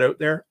 There's a lot out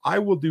there. I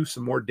will do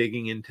some more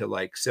digging into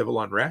like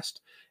civil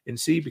unrest and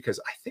see, because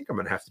I think I'm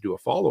going to have to do a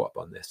follow-up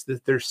on this.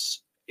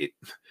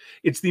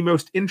 It's the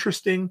most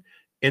interesting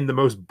and the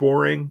most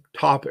boring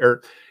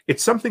or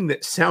it's something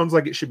that sounds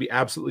like it should be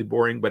absolutely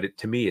boring, but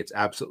to me, it's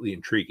absolutely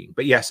intriguing.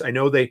 But yes, I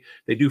know they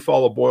do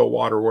follow boil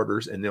water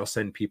orders, and they'll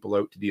send people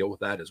out to deal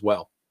with that as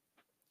well.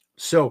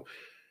 So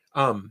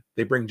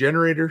they bring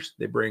generators,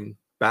 they bring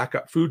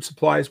backup food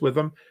supplies with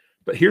them.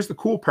 But here's the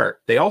cool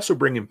part. They also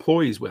bring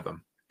employees with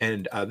them.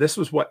 And this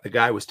was what the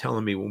guy was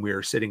telling me when we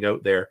were sitting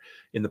out there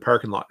in the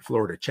parking lot in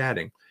Florida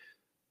chatting.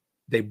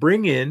 They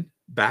bring in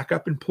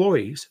backup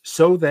employees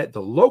so that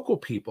the local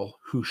people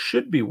who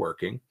should be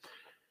working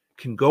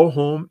can go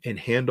home and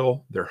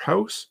handle their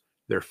house,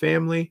 their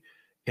family,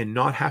 and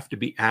not have to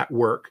be at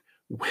work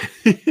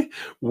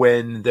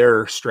when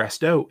they're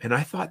stressed out. And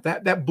I thought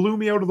that blew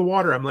me out of the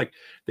water. I'm like,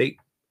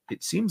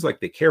 it seems like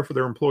they care for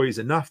their employees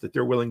enough that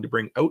they're willing to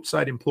bring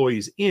outside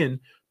employees in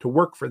to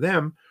work for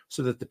them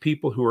so that the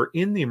people who are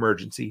in the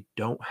emergency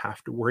don't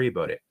have to worry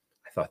about it.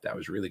 I thought that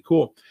was really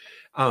cool.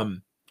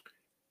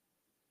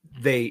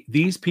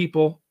 These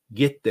people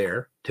get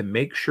there to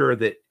make sure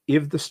that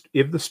if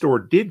the store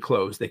did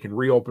close, they can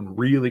reopen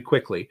really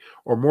quickly,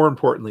 or more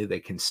importantly, they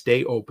can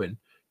stay open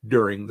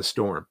during the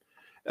storm.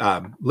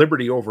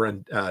 Liberty over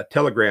on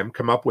Telegram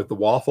come up with the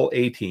Waffle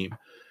A-Team.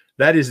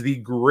 That is the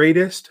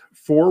greatest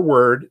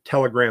 4-word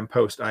Telegram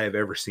post I have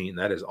ever seen.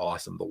 That is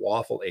awesome. The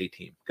Waffle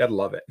A-Team. Gotta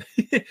love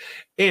it.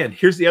 And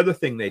here's the other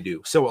thing they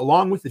do. So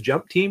along with the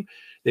jump team,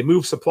 they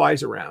move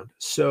supplies around.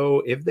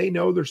 So if they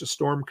know there's a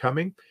storm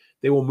coming,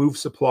 they will move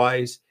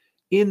supplies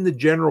in the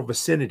general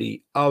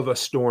vicinity of a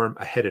storm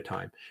ahead of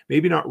time.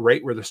 Maybe not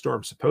right where the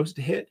storm's supposed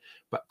to hit,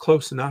 but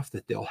close enough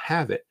that they'll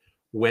have it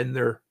when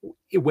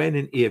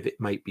and if it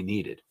might be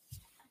needed.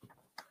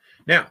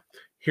 Now,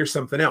 here's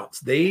something else.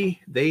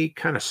 They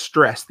kind of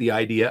stress the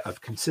idea of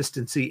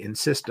consistency in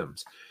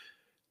systems.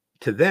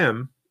 To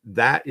them,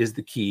 that is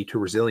the key to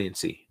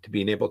resiliency, to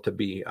being able to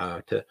be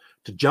to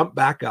jump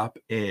back up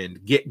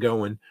and get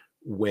going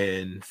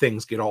when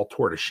things get all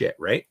tore to shit,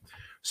 right?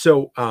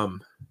 So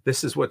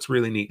this is what's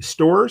really neat.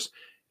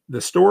 The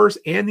stores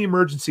and the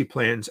emergency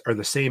plans are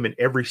the same in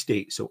every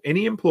state. So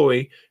any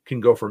employee can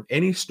go from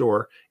any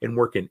store and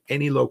work in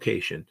any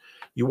location.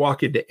 You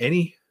walk into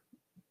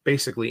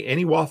basically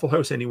any Waffle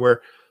House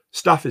anywhere,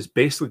 stuff is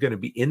basically going to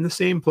be in the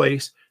same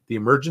place. The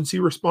emergency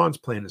response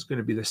plan is going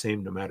to be the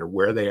same no matter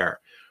where they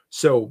are.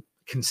 So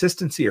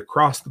consistency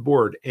across the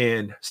board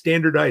and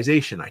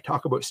standardization. I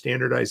talk about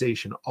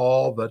standardization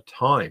all the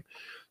time.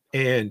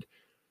 And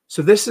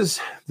so this is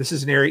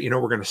an area,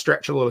 we're going to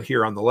stretch a little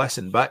here on the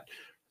lesson, but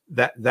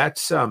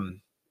that's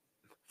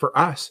for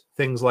us,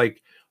 things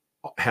like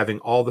having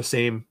all the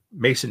same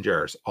mason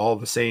jars, all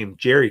the same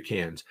jerry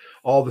cans,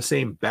 all the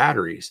same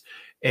batteries.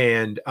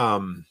 And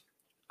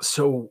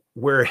so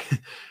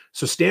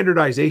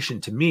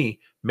standardization to me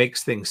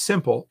makes things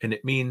simple, and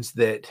it means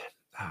that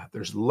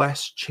there's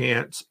less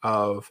chance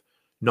of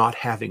not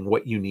having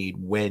what you need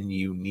when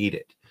you need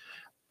it.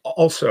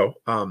 Also,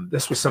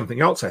 this was something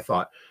else I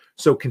thought.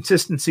 So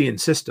consistency in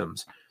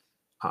systems,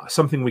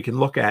 something we can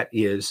look at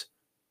is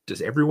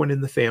does everyone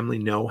in the family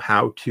know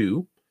how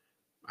to,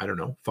 I don't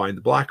know, find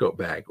the blackout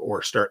bag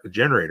or start the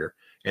generator?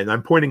 And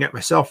I'm pointing at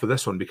myself for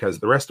this one because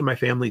the rest of my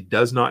family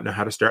does not know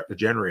how to start the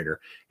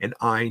generator, and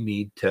I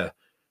need to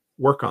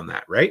work on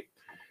that, right?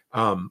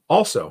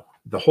 Also,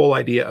 the whole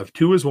idea of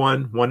 2 is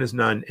 1 is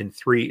none, and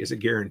 3 is a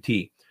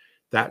guarantee.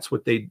 That's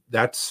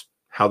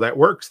how that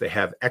works. They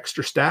have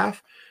extra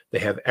staff, they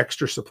have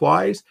extra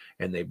supplies,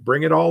 and they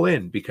bring it all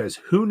in because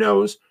who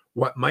knows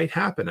what might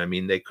happen. I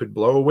mean, they could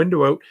blow a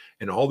window out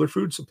and all their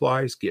food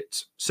supplies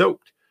get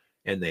soaked,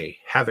 and they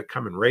have it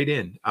coming right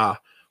in.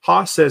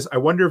 Haas says, I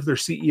wonder if their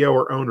CEO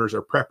or owners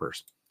are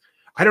preppers.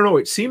 I don't know.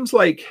 It seems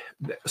like,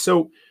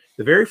 so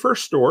the very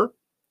first store,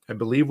 I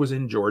believe, was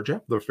in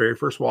Georgia, the very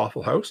first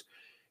Waffle House,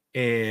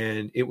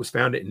 and it was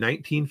founded in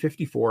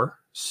 1954.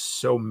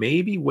 So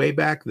maybe way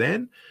back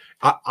then.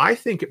 I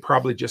think it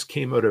probably just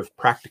came out of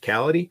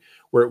practicality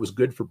where it was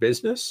good for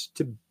business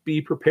to be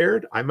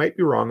prepared. I might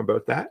be wrong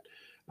about that.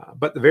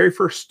 But the very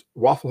first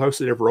Waffle House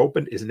that ever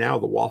opened is now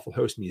the Waffle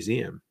House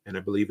Museum, and I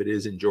believe it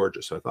is in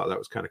Georgia. So I thought that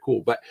was kind of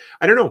cool. But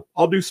I don't know.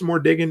 I'll do some more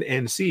digging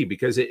and see,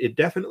 because it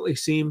definitely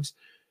seems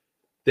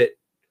that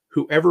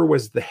whoever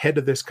was the head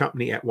of this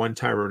company at one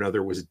time or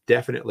another was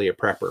definitely a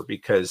prepper,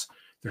 because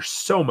there's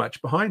so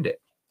much behind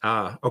it.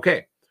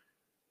 Okay.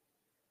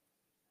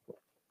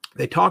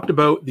 They talked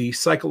about the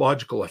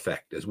psychological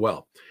effect as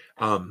well.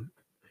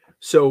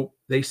 So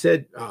they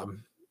said,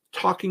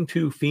 talking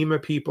to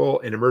FEMA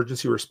people and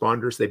emergency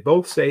responders, they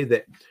both say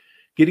that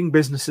getting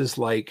businesses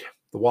like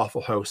the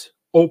Waffle House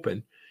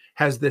open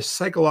has this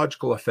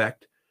psychological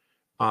effect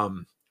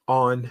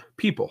on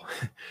people.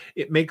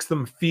 It makes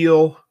them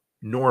feel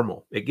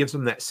normal. It gives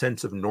them that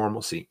sense of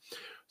normalcy.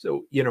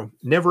 So,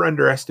 never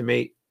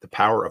underestimate the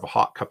power of a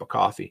hot cup of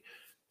coffee.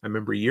 I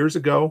remember years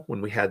ago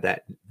when we had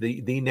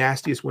the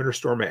nastiest winter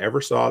storm I ever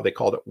saw. They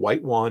called it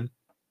White Wand,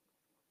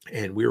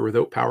 and we were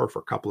without power for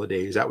a couple of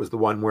days. That was the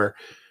one where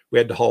we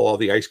had to haul all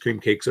the ice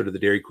cream cakes out of the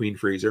Dairy Queen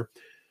freezer.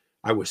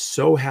 I was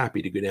so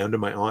happy to go down to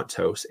my aunt's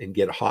house and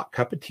get a hot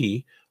cup of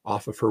tea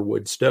off of her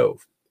wood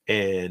stove.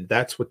 And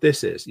that's what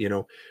this is.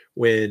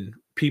 When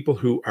people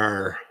who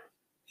are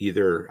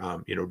either,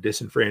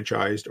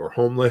 disenfranchised or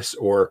homeless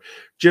or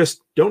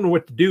just don't know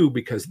what to do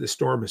because the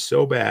storm is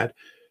so bad,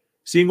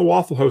 seeing a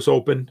Waffle House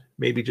open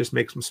maybe just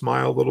makes them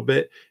smile a little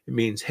bit. It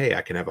means, hey,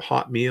 I can have a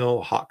hot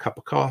meal, a hot cup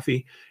of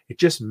coffee. It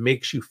just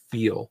makes you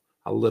feel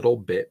a little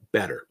bit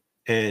better.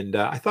 And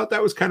I thought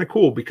that was kind of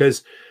cool,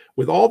 because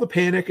with all the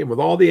panic and with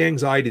all the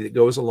anxiety that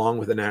goes along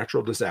with a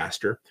natural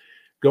disaster,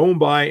 going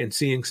by and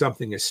seeing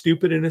something as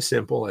stupid and as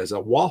simple as a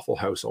Waffle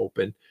House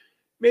open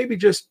maybe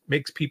just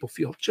makes people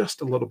feel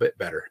just a little bit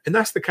better. And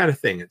that's the kind of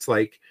thing. It's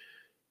like,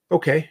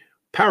 okay,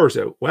 power's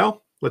out.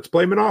 Well, let's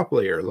play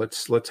Monopoly, or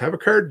let's have a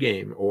card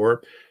game,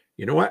 or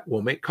you know what?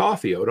 We'll make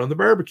coffee out on the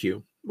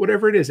barbecue.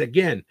 Whatever it is.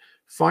 Again,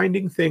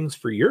 finding things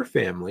for your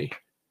family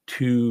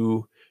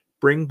to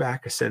bring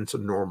back a sense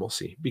of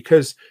normalcy,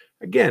 because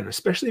again,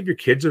 especially if your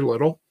kids are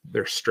little,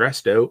 they're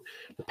stressed out,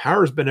 the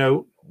power's been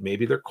out,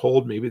 maybe they're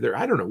cold, maybe they're,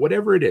 I don't know,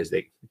 whatever it is,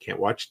 they can't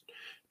watch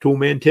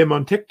Toolman Tim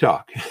on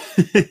TikTok.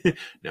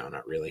 No,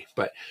 not really.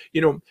 But,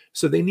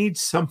 so they need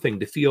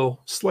something to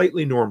feel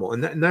slightly normal.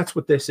 And that's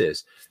what this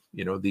is.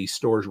 These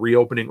stores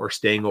reopening or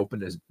staying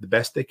open as the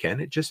best they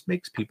can. It just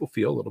makes people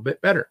feel a little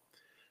bit better.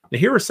 Now,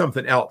 here was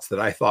something else that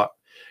I thought,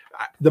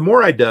 the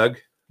more I dug,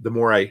 the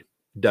more I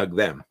dug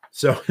them.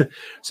 So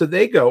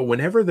they go,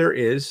 whenever there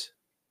is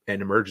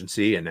an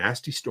emergency, a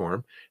nasty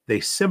storm, they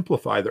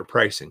simplify their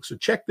pricing. So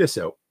check this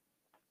out.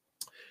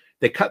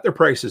 They cut their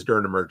prices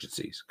during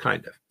emergencies,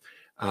 kind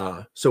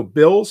of. So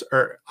bills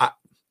are,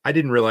 I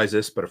didn't realize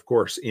this, but of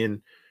course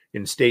in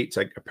states,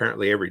 like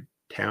apparently every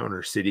town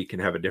or city can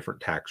have a different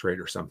tax rate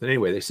or something.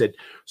 Anyway, they said,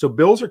 so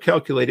bills are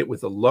calculated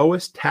with the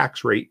lowest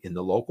tax rate in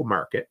the local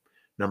market,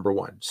 number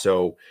one.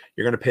 So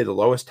you're going to pay the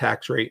lowest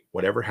tax rate,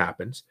 whatever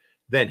happens.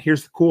 Then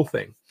here's the cool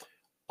thing.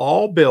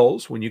 All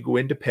bills, when you go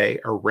in to pay,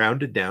 are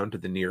rounded down to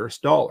the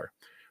nearest dollar.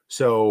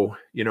 So,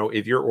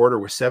 if your order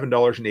was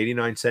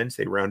 $7.89,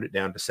 they round it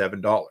down to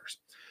 $7.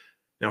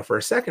 Now, for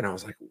a second, I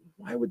was like,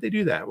 why would they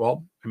do that?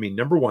 Well, I mean,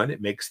 number one,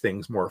 it makes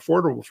things more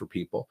affordable for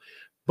people,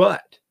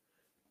 but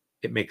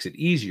it makes it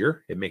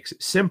easier. It makes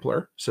it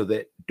simpler so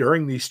that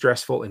during these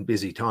stressful and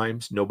busy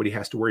times, nobody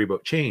has to worry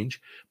about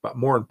change. But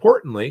more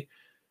importantly,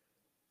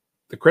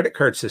 the credit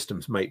card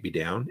systems might be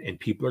down and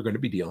people are going to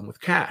be dealing with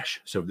cash.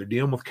 So if they're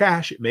dealing with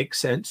cash, it makes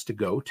sense to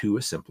go to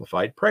a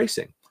simplified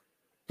pricing.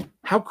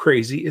 How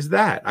crazy is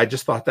that? I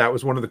just thought that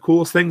was one of the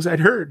coolest things I'd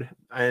heard.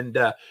 And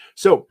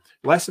so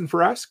lesson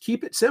for us,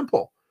 keep it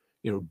simple.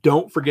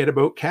 Don't forget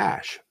about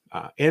cash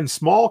and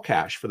small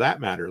cash for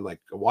that matter. Like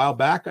a while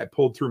back, I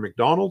pulled through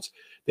McDonald's.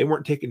 They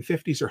weren't taking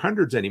 50s or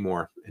 100s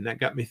anymore. And that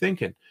got me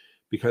thinking,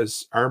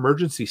 because our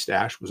emergency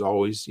stash was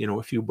always,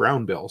 a few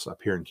brown bills up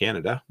here in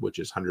Canada, which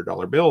is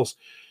 $100 bills.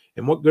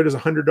 And what good is a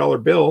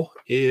 $100 bill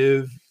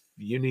if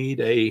you need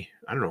a,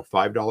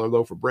 $5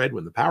 loaf of bread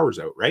when the power's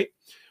out, right?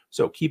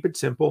 So keep it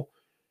simple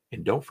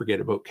and don't forget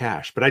about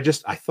cash. But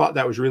I thought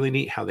that was really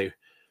neat how they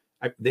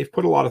they've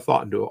put a lot of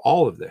thought into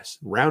all of this,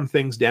 round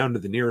things down to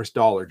the nearest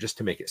dollar just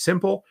to make it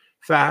simple,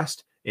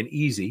 fast, and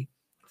easy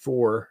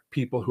for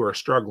people who are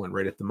struggling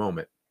right at the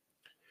moment.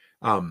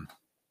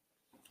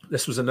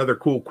 This was another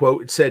cool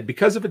quote. It said,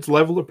 because of its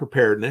level of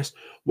preparedness,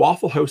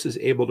 Waffle House is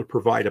able to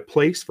provide a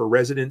place for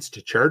residents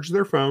to charge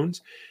their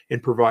phones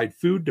and provide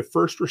food to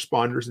first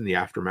responders in the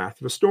aftermath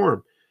of a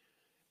storm.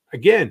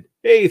 Again,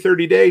 hey,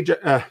 30-day,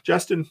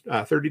 Justin,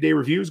 30-day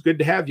reviews, good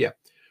to have you.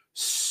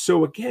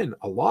 So again,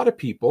 a lot of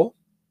people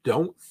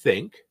don't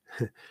think,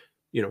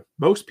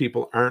 most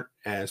people aren't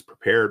as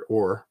prepared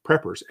or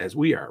preppers as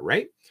we are,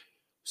 right?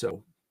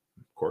 So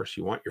of course,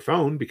 you want your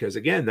phone because,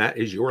 again, that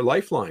is your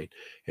lifeline,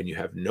 and you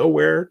have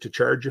nowhere to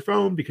charge your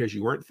phone because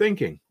you weren't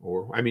thinking.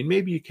 Or, I mean,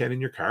 maybe you can in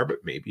your car, but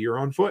maybe you're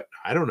on foot.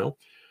 I don't know.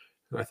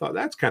 And I thought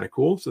that's kind of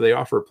cool. So they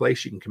offer a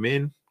place you can come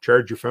in,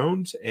 charge your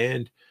phones,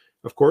 and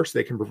of course,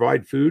 they can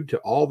provide food to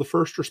all the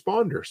first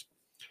responders.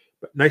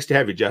 But nice to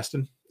have you,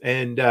 Justin.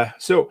 And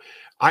so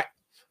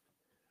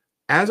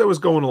as I was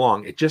going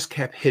along, it just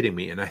kept hitting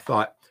me, and I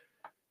thought,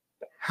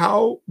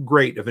 how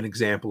great of an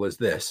example is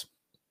this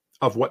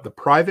of what the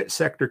private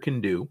sector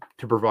can do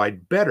to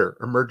provide better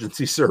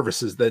emergency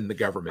services than the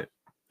government?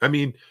 I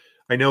mean,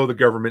 I know the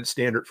government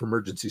standard for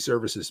emergency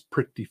service is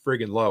pretty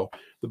friggin' low.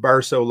 The bar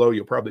is so low,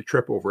 you'll probably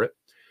trip over it.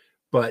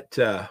 But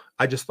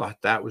I just thought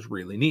that was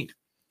really neat.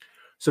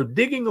 So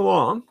digging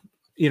along,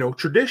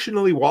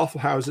 traditionally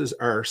Waffle Houses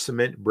are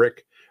cement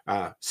brick,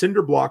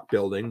 cinder block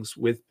buildings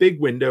with big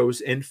windows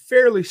and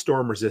fairly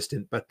storm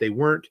resistant, but they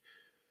weren't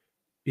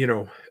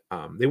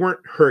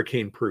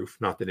hurricane proof.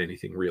 Not that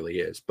anything really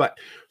is. But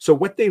so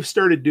what they've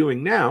started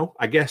doing now,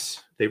 I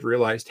guess they've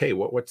realized, hey,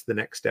 what's the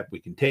next step we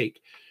can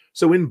take?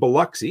 So in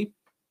Biloxi,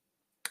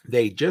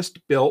 they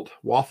just built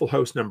Waffle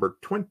House number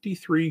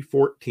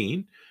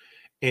 2314,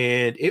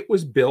 and it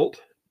was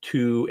built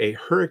to a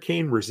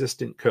hurricane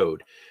resistant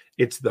code.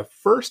 It's the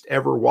first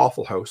ever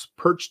Waffle House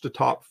perched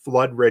atop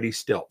flood ready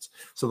stilts.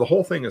 So the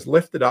whole thing is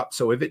lifted up.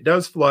 So if it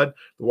does flood,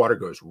 the water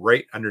goes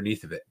right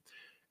underneath of it.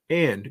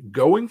 And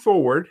going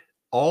forward,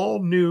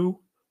 all new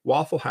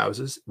Waffle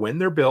Houses, when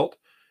they're built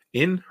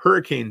in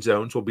hurricane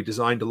zones, will be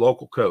designed to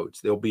local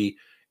codes. There'll be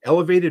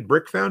elevated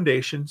brick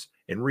foundations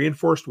and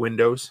reinforced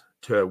windows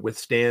to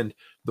withstand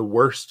the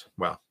worst,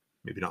 well,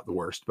 maybe not the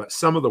worst, but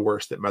some of the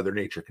worst that Mother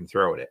Nature can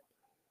throw at it.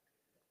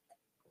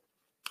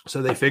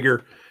 So they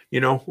figure,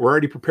 we're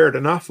already prepared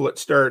enough.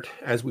 Let's start,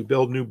 as we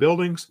build new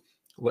buildings,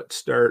 let's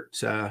start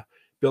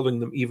building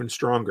them even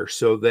stronger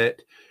so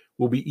that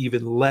will be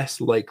even less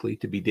likely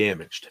to be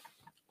damaged.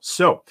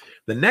 So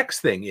the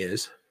next thing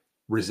is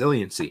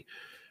resiliency.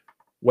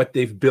 What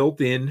they've built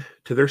in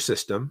to their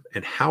system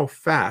and how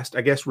fast,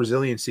 I guess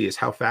resiliency is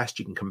how fast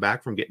you can come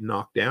back from getting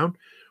knocked down.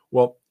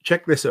 Well,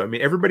 check this out. I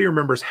mean, everybody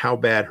remembers how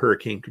bad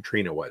Hurricane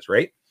Katrina was,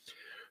 right?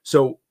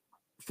 So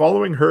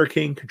following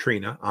Hurricane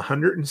Katrina,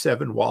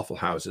 107 Waffle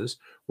Houses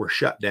were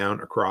shut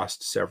down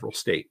across several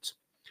states.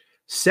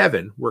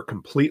 7 were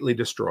completely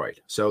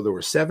destroyed. So there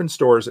were 7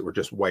 stores that were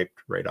just wiped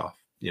right off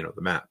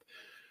the map.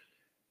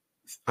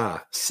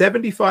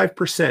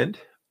 75%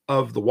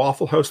 of the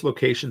Waffle House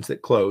locations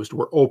that closed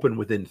were open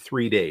within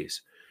 3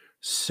 days.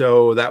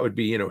 So that would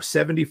be,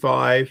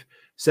 75,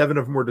 7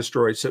 of them were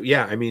destroyed. So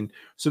yeah, I mean,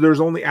 so there's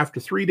only, after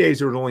 3 days,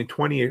 there was only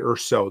 20 or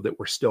so that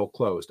were still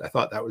closed. I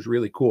thought that was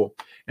really cool.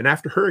 And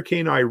after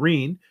Hurricane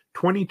Irene,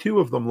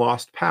 22 of them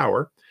lost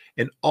power,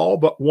 and all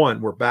but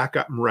 1 were back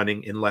up and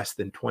running in less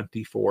than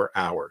 24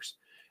 hours.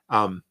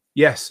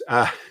 Yes,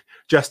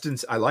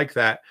 Justin's, I like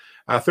that.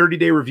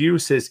 30-day review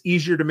says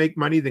easier to make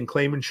money than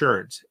claim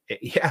insurance.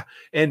 Yeah,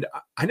 and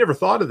I never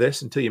thought of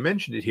this until you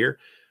mentioned it here.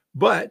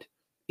 But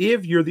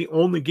if you're the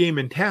only game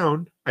in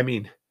town, I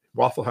mean,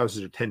 Waffle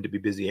Houses tend to be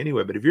busy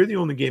anyway, but if you're the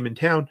only game in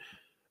town,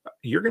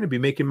 you're going to be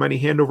making money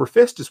hand over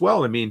fist as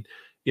well. I mean,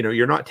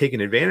 you're not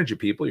taking advantage of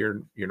people.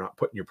 You're not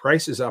putting your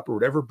prices up or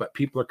whatever, but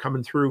people are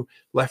coming through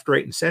left,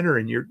 right, and center.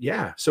 And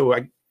so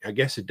I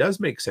guess it does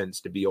make sense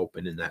to be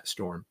open in that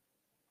storm.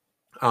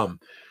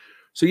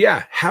 So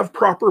yeah, have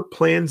proper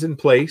plans in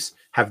place,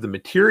 have the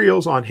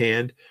materials on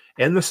hand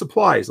and the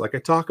supplies, like I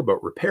talk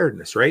about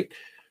preparedness, right?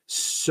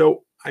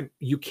 So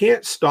you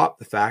can't stop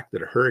the fact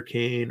that a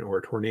hurricane or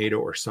a tornado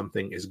or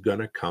something is going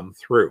to come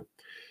through.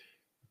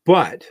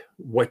 But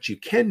what you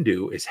can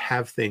do is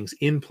have things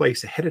in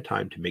place ahead of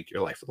time to make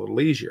your life a little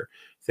easier.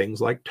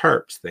 Things like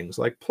tarps, things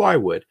like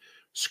plywood,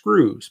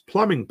 screws,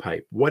 plumbing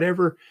pipe,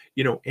 whatever,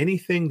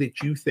 anything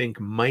that you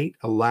think might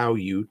allow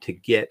you to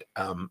get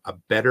a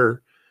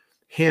better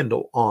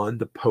handle on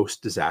the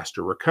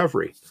post-disaster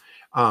recovery.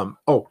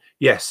 Oh,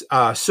 yes.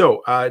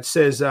 So it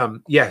says,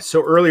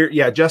 so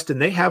earlier, Justin,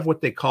 they have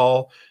what they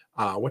call,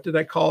 what did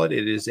I call it?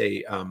 It is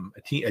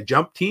a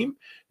jump team.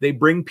 They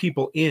bring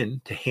people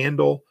in to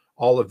handle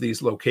all of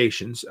these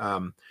locations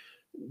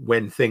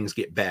when things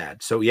get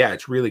bad. So yeah,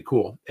 it's really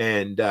cool.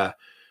 And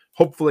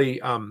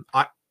hopefully,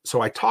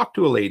 I talked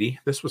to a lady.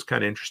 This was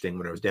kind of interesting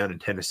when I was down in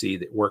Tennessee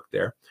that worked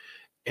there,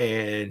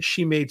 and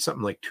she made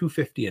something like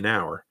 $250 an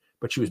hour.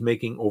 but she was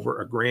making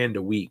over $1,000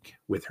 a week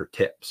with her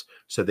tips.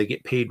 So they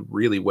get paid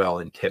really well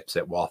in tips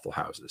at Waffle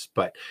Houses.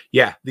 But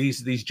yeah,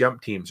 these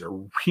jump teams are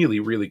really,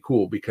 really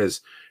cool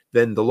because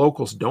then the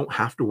locals don't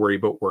have to worry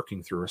about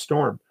working through a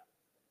storm.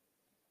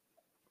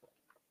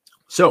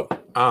 So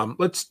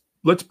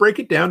let's break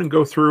it down and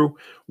go through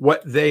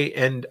what they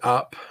end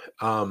up,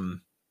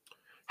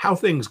 how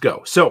things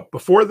go. So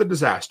before the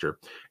disaster,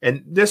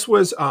 and this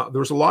was, there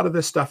was a lot of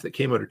this stuff that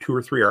came out of 2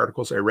 or 3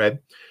 articles I read.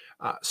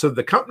 So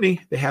the company,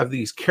 they have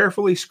these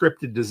carefully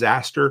scripted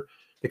disaster,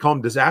 they call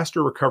them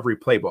disaster recovery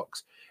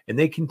playbooks, and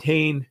they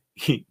contain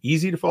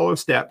easy to follow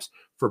steps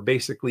for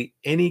basically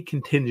any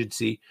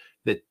contingency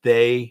that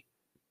they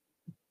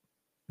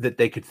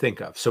could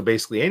think of. So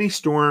basically any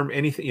storm,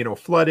 anything,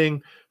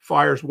 flooding,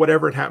 fires,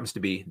 whatever it happens to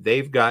be,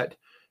 they've got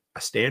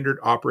a standard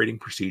operating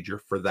procedure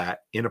for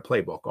that in a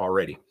playbook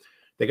already.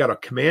 They got a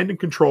command and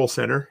control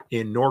center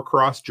in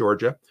Norcross,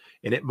 Georgia,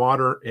 and it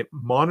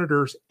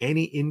monitors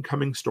any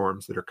incoming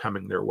storms that are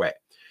coming their way.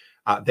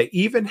 They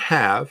even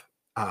have,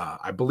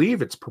 I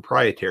believe it's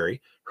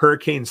proprietary,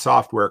 hurricane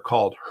software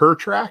called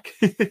HurTrack.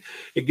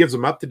 It gives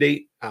them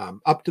up-to-date,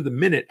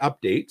 up-to-the-minute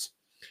updates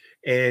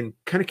and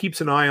kind of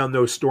keeps an eye on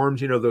those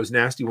storms, those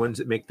nasty ones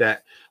that make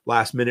that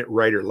last-minute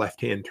right or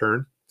left-hand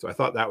turn. So I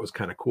thought that was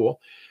kind of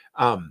cool.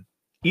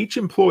 Each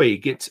employee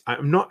gets, I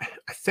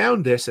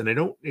found this and I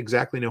don't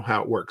exactly know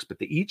how it works, but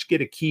they each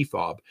get a key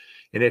fob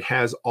and it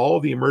has all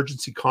the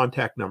emergency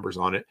contact numbers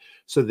on it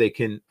so they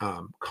can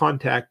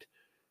contact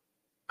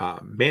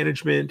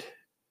management,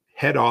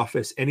 head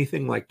office,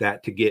 anything like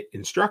that to get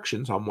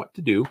instructions on what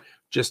to do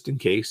just in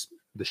case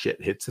the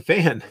shit hits the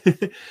fan.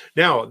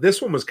 Now,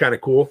 this one was kind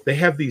of cool. They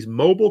have these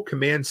mobile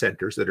command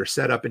centers that are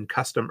set up in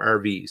custom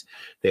RVs.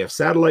 They have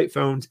satellite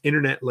phones,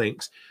 internet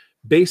links.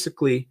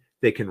 Basically,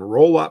 they can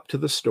roll up to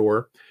the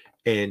store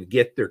and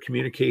get their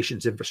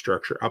communications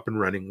infrastructure up and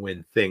running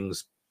when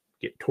things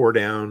get tore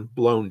down,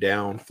 blown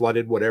down,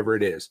 flooded, whatever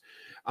it is.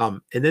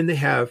 And then they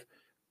have,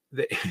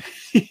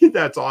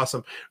 that's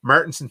awesome.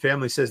 Martinson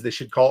family says they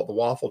should call it the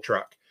Waffle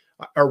Truck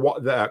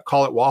or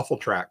call it Waffle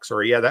Track.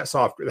 Sorry. Yeah, that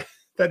software,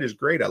 that is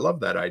great. I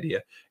love that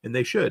idea. And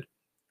they should.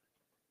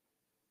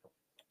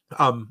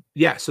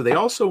 Yeah. So they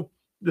also,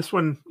 this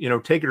one,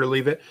 take it or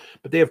leave it,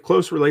 but they have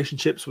close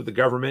relationships with the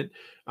government,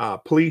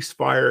 police,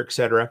 fire,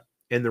 etc.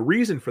 And the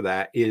reason for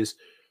that is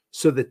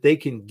so that they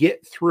can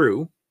get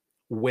through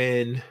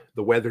when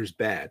the weather's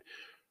bad.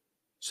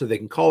 So they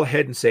can call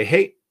ahead and say,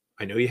 hey,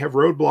 I know you have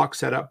roadblocks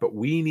set up, but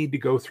we need to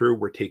go through.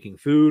 We're taking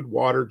food,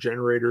 water,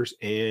 generators,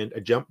 and a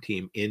jump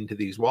team into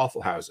these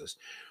Waffle Houses.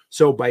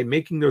 So by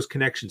making those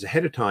connections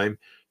ahead of time,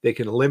 they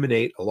can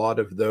eliminate a lot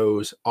of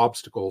those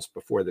obstacles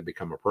before they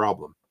become a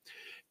problem.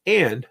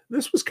 And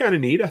this was kind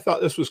of neat. I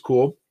thought this was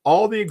cool.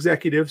 All the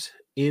executives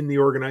in the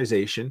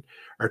organization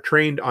are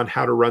trained on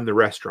how to run the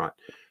restaurant.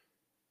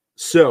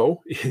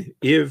 So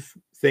if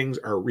things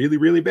are really,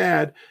 really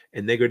bad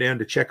and they go down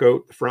to check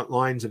out the front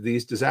lines of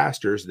these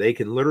disasters, they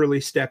can literally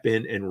step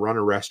in and run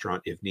a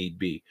restaurant if need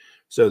be.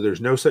 So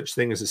there's no such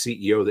thing as a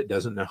CEO that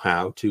doesn't know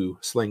how to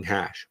sling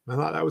hash. I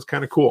thought that was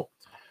kind of cool.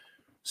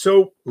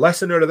 So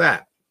lesson out of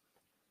that,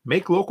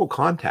 make local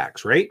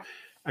contacts, right?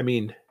 I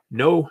mean,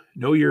 know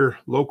your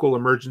local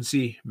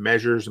emergency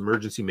measures,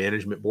 emergency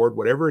management board,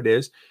 whatever it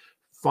is.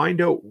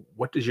 Find out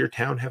what does your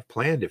town have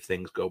planned if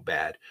things go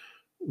bad.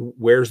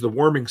 Where's the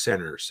warming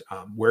centers?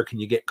 Where can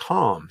you get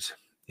comms?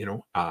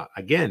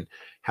 Again,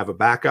 have a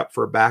backup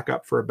for a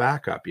backup for a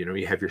backup.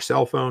 You have your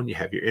cell phone, you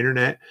have your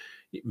internet,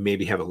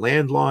 maybe have a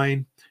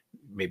landline,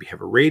 maybe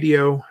have a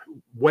radio,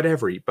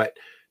 whatever. But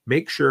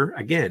make sure,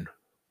 again,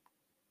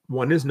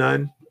 1 is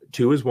none,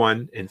 2 is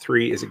 1, and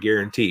 3 is a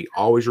guarantee.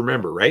 Always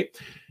remember, right?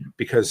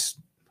 Because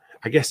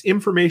I guess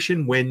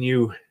information when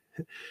you,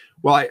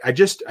 well, I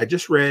just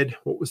read,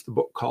 what was the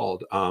book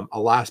called?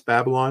 Alas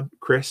Babylon.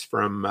 Chris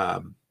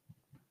from,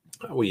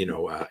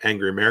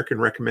 Angry American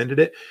recommended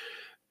it.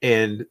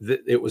 And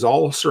it was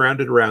all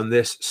surrounded around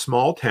this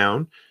small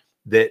town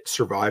that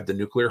survived the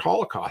nuclear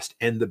holocaust.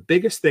 And the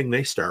biggest thing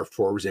they starved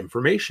for was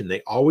information.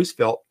 They always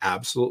felt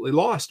absolutely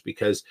lost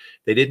because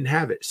they didn't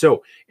have it.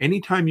 So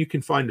anytime you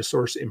can find a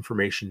source of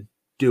information,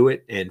 do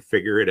it and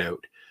figure it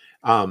out.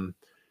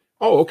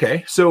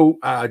 Okay. So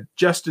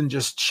Justin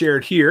just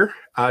shared here,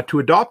 to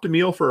adopt a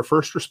meal for a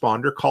first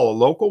responder, call a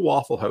local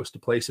Waffle House to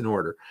place an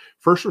order.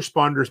 First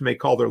responders may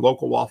call their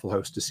local Waffle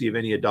House to see if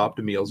any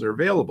adopt-a-meals are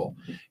available.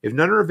 If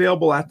none are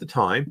available at the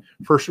time,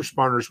 first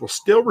responders will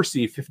still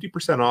receive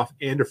 50% off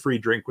and a free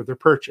drink with their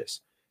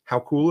purchase. How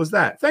cool is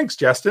that? Thanks,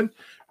 Justin.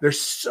 There's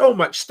so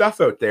much stuff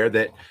out there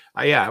that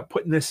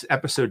putting this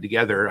episode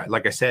together,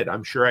 like I said,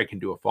 I'm sure I can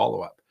do a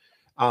follow-up.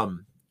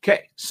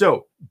 Okay.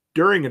 So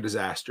during a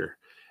disaster,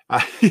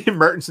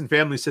 Martinson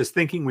family says,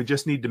 thinking we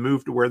just need to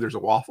move to where there's a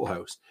Waffle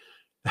House.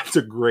 That's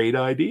a great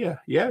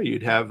idea. Yeah,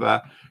 you'd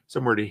have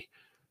somewhere to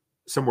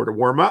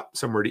warm up,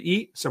 somewhere to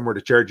eat, somewhere to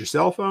charge your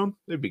cell phone.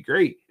 It'd be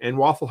great. And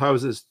Waffle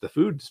Houses, the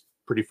food's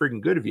pretty freaking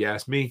good if you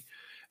ask me.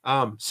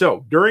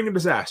 So during a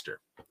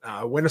disaster,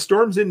 when a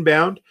storm's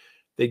inbound,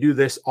 they do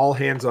this all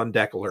hands on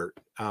deck alert.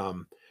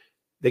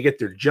 They get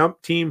their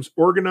jump teams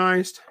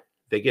organized.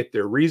 they get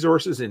their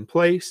resources in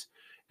place,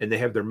 and they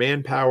have their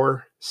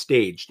manpower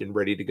staged and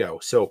ready to go.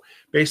 So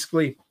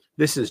basically,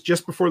 this is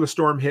just before the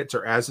storm hits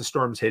or as the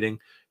storm's hitting.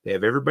 They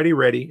have everybody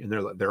ready, and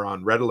they're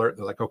on red alert.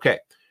 They're like, okay,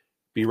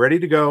 be ready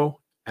to go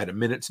at a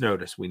minute's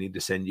notice. We need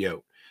to send you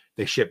out.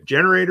 They ship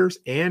generators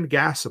and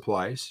gas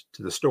supplies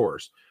to the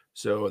stores.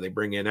 So they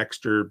bring in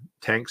extra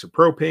tanks of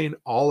propane,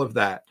 all of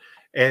that.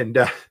 And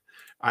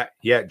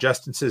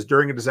Justin says,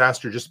 during a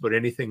disaster, just about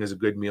anything is a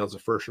good meal as a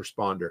first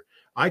responder.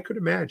 I could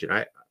imagine.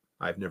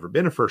 I've never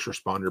been a first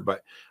responder,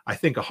 but I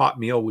think a hot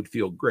meal would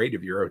feel great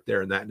if you're out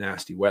there in that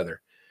nasty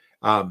weather.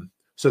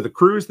 So the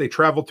crews, they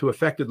travel to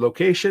affected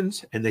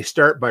locations, and they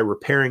start by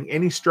repairing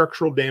any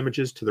structural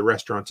damages to the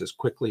restaurants as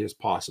quickly as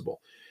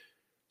possible.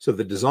 So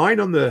the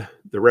design on the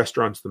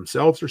restaurants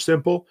themselves are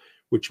simple,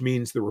 which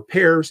means the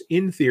repairs,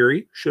 in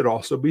theory, should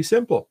also be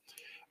simple.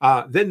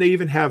 Then they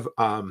even have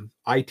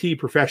IT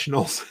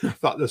professionals. I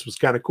thought this was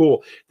kind of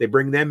cool. They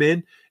bring them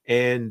in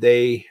and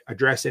they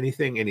address any of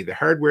the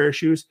hardware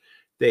issues.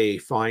 They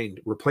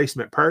find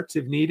replacement parts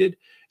if needed,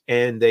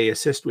 and they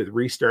assist with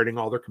restarting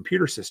all their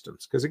computer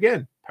systems. Because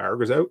again, power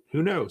goes out,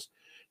 who knows?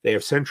 They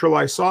have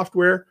centralized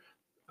software.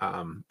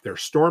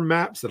 There's storm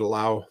maps that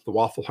allow the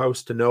Waffle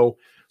House to know.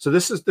 So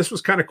this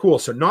was kind of cool.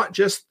 So not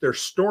just their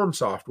storm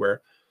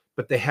software,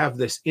 but they have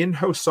this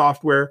in-house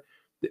software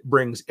that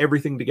brings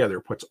everything together,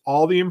 puts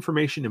all the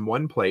information in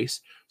one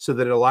place so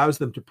that it allows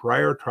them to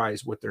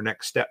prioritize what their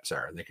next steps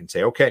are. And they can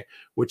say, okay,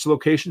 which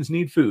locations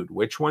need food,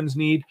 which ones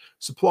need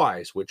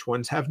supplies, which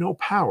ones have no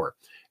power.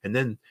 And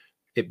then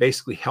it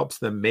basically helps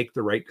them make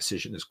the right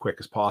decision as quick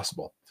as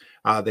possible.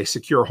 They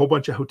secure a whole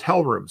bunch of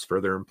hotel rooms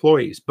for their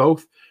employees,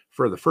 both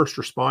for the first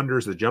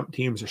responders the jump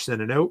teams are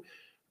sending out,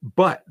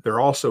 but they're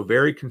also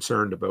very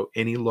concerned about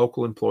any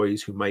local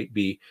employees who might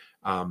be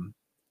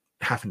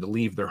having to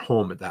leave their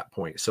home at that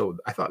point. So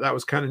I thought that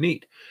was kind of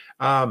neat.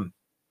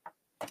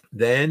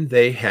 Then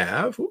they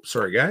have,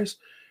 sorry guys.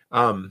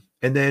 And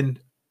then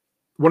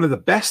one of the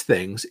best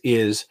things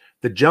is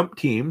the jump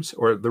teams,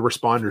 or the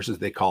responders as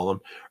they call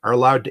them, are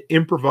allowed to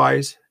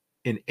improvise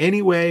in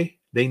any way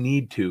they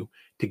need to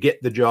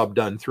get the job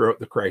done throughout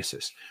the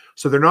crisis.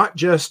 So they're not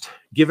just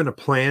given a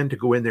plan to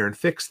go in there and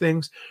fix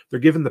things. They're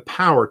given the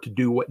power to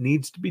do what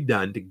needs to be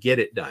done to get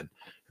it done.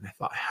 And I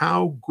thought,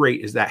 how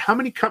great is that? How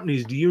many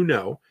companies do you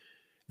know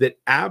that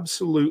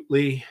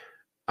absolutely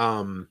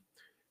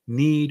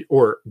need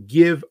or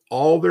give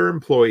all their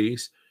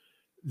employees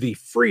the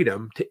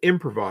freedom to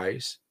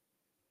improvise,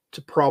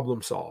 to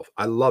problem solve?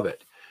 I love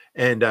it.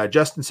 And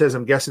Justin says,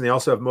 I'm guessing they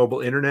also have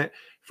mobile internet.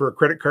 For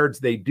credit cards,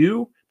 they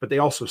do, but they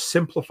also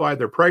simplify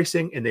their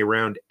pricing, and they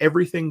round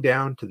everything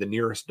down to the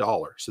nearest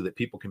dollar so that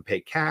people can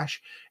pay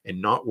cash and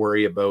not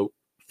worry about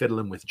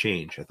fiddling with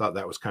change. I thought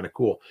that was kind of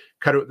cool.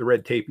 Cut out the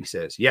red tape, he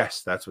says.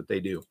 Yes, that's what they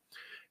do.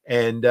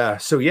 And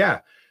so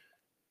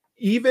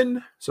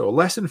a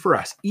lesson for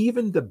us,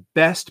 even the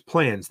best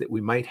plans that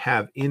we might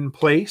have in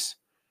place,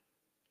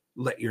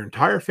 let your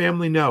entire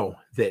family know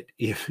that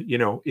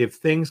if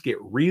things get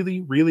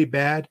really, really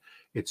bad,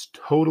 it's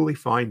totally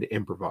fine to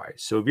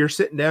improvise. So if you're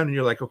sitting down and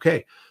you're like,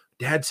 okay,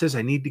 Dad says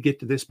I need to get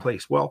to this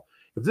place. Well,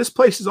 if this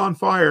place is on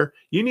fire,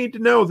 you need to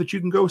know that you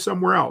can go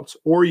somewhere else,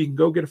 or you can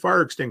go get a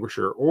fire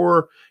extinguisher,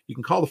 or you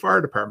can call the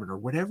fire department, or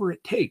whatever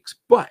it takes.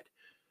 But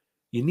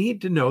you need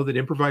to know that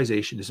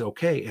improvisation is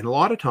okay. And a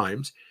lot of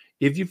times,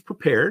 if you've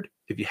prepared,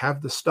 if you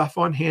have the stuff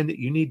on hand that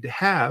you need to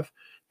have,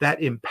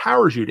 that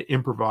empowers you to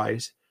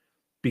improvise,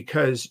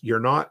 because you're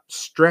not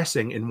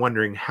stressing and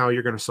wondering how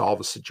you're going to solve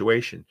a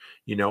situation.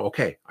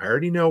 Okay, I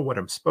already know what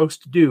I'm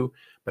supposed to do,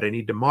 but I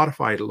need to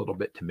modify it a little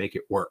bit to make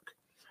it work.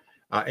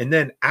 And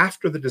then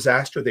after the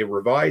disaster, they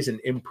revise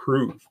and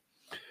improve.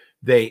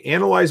 They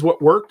analyze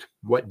what worked,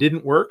 what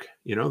didn't work,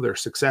 their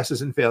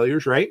successes and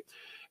failures, right?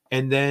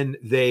 And then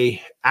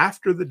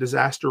after the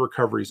disaster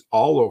recovery is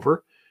all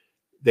over,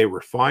 they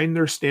refine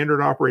their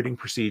standard operating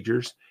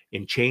procedures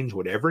and change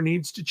whatever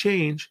needs to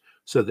change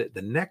so that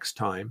the next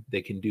time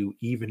they can do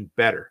even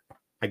better.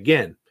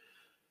 Again,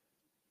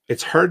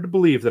 it's hard to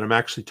believe that I'm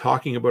actually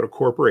talking about a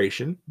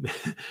corporation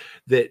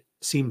that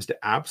seems to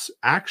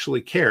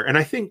actually care. And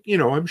I think,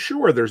 I'm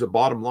sure there's a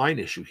bottom line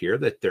issue here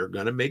that they're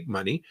going to make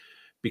money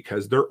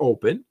because they're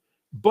open,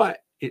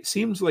 but it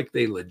seems like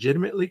they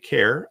legitimately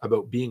care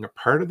about being a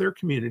part of their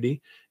community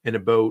and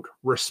about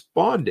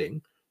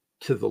responding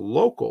to the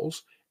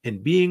locals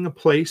and being a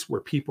place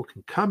where people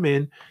can come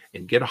in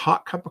and get a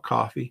hot cup of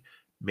coffee,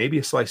 maybe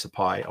a slice of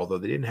pie, although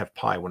they didn't have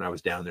pie when I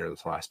was down there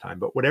this last time,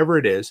 but whatever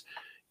it is,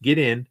 get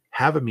in,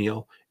 have a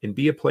meal, and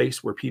be a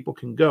place where people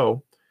can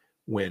go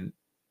when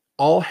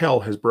all hell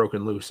has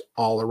broken loose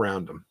all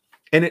around them.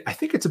 And I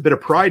think it's a bit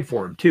of pride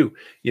for them too.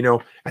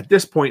 At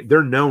this point,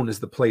 they're known as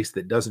the place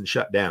that doesn't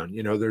shut down.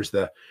 There's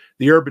the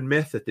urban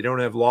myth that they don't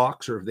have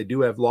locks, or if they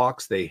do have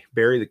locks, they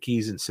bury the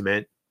keys in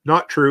cement.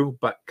 Not true,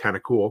 but kind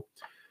of cool.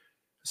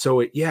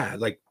 So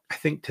I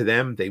think to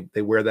them,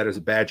 they wear that as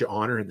a badge of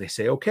honor, and they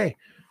say, okay,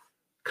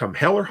 come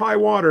hell or high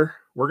water,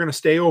 we're going to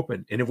stay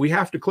open. And if we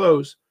have to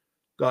close,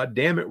 God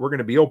damn it, we're going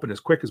to be open as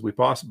quick as we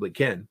possibly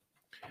can.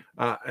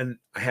 And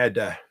I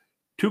had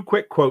two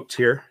quick quotes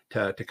here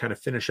to kind of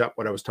finish up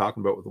what I was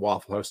talking about with the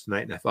Waffle House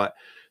tonight. And I thought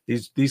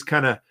these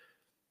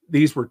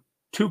were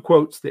two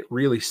quotes that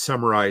really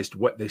summarized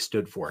what they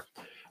stood for.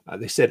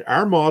 They said,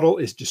 "Our model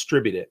is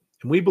distributed,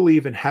 and we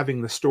believe in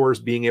having the stores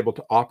being able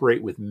to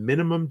operate with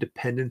minimum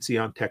dependency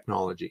on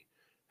technology."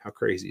 How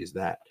crazy is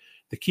that?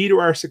 "The key to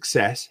our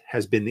success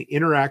has been the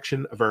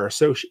interaction of our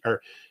associate.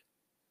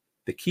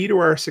 The key to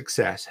our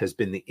success has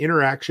been the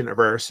interaction of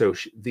our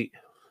associate.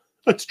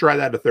 Let's try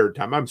that a third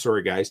time. I'm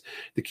sorry, guys.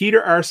 The key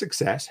to our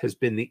success has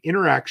been the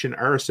interaction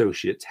our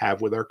associates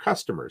have with our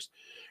customers.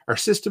 Our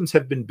systems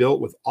have been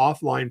built with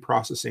offline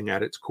processing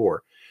at its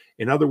core."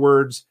 In other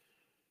words,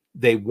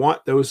 they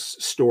want those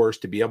stores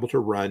to be able to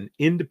run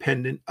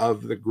independent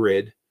of the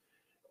grid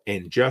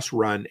and just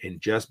run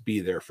and just be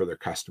there for their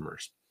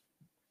customers.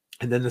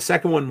 And then the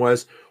second one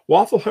was,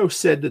 Waffle House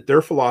said that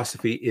their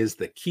philosophy is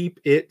the keep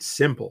it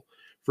simple.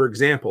 For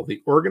example,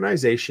 the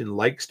organization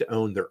likes to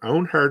own their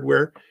own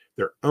hardware,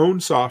 their own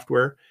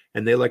software,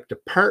 and they like to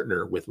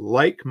partner with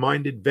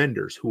like-minded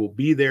vendors who will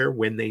be there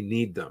when they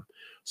need them.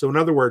 So in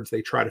other words,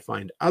 they try to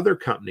find other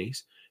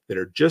companies that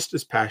are just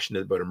as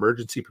passionate about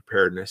emergency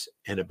preparedness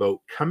and about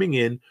coming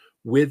in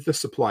with the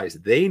supplies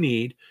they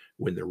need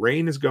when the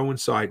rain is going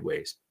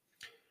sideways.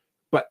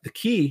 But the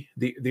key,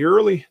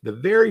 the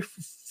very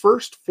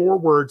first four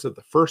words of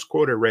the first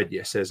quote I read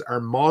you says,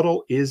 "Our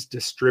model is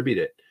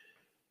distributed."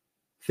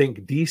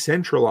 Think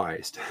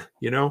decentralized.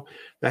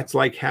 That's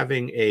like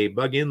having a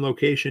bug in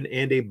location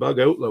and a bug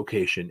out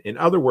location. In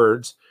other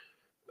words,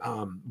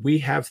 we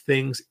have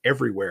things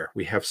everywhere.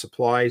 We have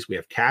supplies, we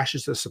have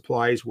caches of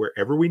supplies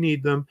wherever we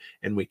need them,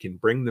 and we can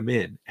bring them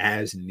in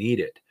as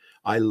needed.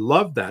 I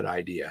love that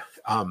idea.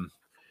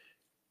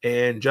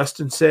 And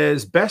Justin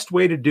says, "Best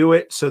way to do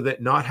it so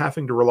that not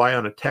having to rely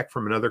on a tech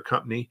from another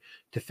company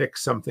to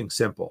fix something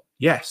simple."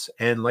 Yes.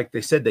 And like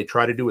they said, they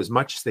try to do as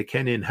much as they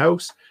can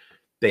in-house.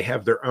 They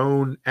have their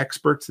own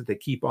experts that they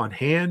keep on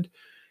hand,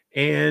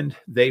 and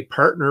they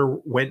partner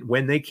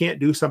when they can't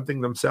do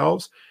something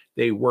themselves.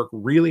 They work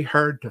really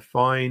hard to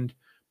find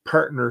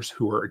partners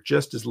who are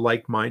just as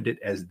like-minded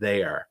as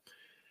they are.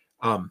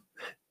 And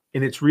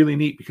it's really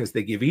neat because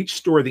they give each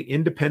store the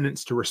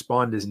independence to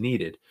respond as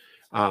needed.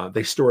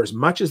 They store as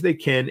much as they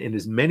can in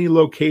as many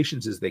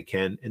locations as they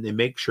can, and they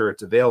make sure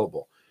it's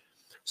available.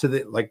 So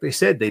that, like they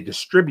said, they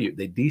distribute,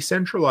 they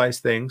decentralize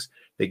things,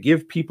 they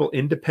give people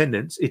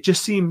independence. It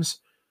just seems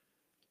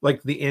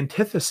like the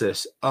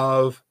antithesis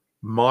of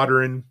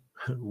modern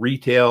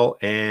retail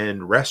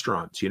and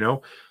restaurants,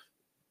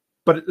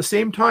 But at the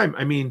same time,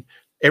 I mean,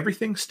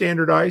 everything's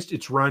standardized.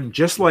 It's run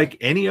just like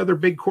any other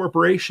big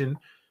corporation.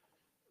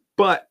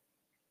 But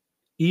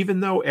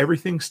even though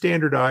everything's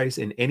standardized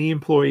and any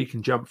employee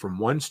can jump from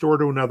one store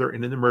to another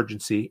in an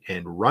emergency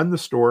and run the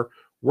store,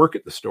 work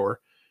at the store,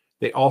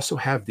 they also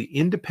have the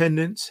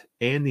independence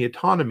and the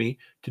autonomy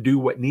to do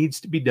what needs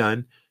to be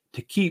done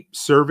to keep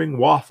serving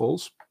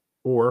waffles,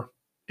 or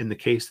in the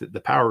case that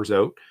the power's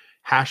out,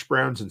 hash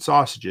browns and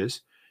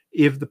sausages,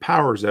 if the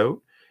power's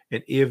out.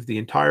 And if the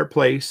entire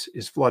place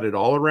is flooded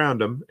all around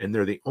them and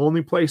they're the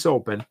only place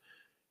open,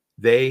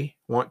 they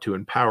want to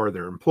empower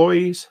their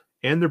employees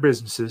and their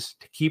businesses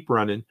to keep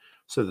running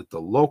so that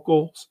the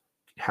locals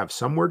have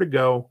somewhere to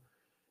go,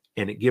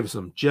 and it gives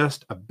them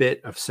just a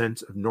bit of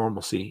sense of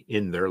normalcy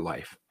in their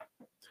life.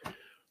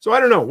 So I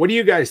don't know. What do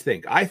you guys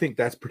think? I think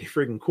that's pretty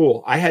friggin'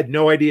 cool. I had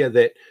no idea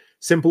that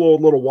simple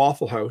old little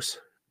Waffle House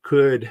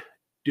could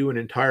do an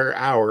entire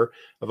hour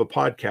of a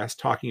podcast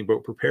talking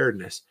about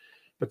preparedness.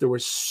 But there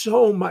was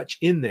so much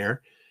in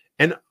there.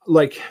 And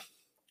like,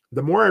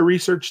 the more I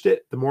researched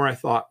it, the more I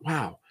thought,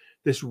 wow,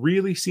 this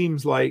really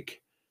seems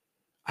like,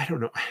 I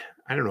don't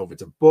know if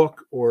it's a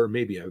book or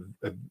maybe a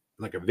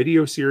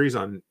video series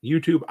on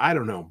YouTube. I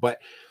don't know.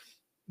 But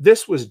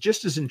this was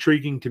just as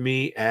intriguing to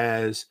me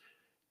as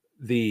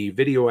the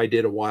video I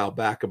did a while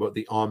back about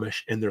the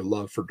Amish and their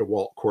love for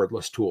DEWALT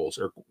cordless tools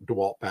or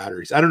DEWALT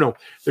batteries. I don't know.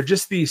 They're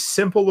just these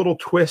simple little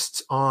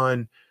twists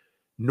on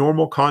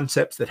normal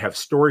concepts that have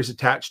stories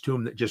attached to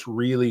them that just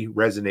really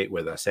resonate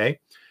with us, eh?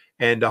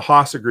 And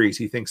Haas agrees.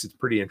 He thinks it's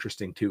pretty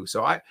interesting too.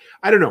 So I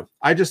don't know.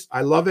 I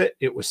love it.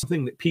 It was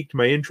something that piqued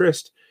my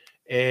interest,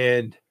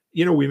 and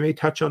we may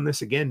touch on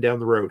this again down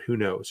the road. Who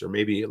knows? Or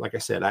maybe, like I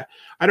said, I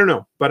don't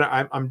know. But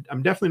I'm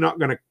definitely not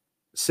going to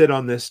sit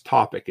on this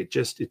topic.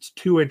 It's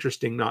too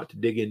interesting not to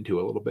dig into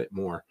a little bit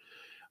more.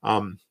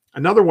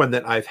 Another one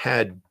that I've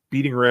had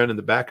beating around in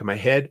the back of my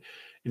head,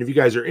 and if you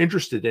guys are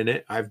interested in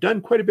it, I've done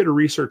quite a bit of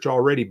research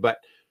already, but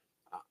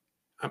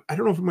I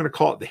don't know if I'm going to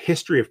call it the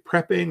history of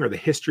prepping or the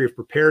history of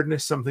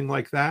preparedness, something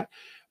like that.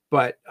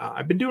 But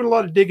I've been doing a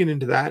lot of digging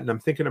into that, and I'm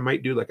thinking I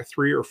might do like a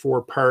 3 or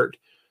 4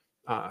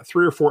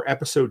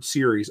 episode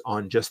series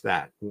on just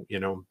that,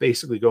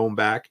 basically going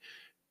back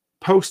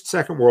post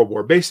Second World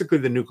War, basically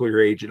the nuclear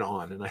age and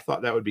on. And I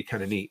thought that would be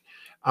kind of neat.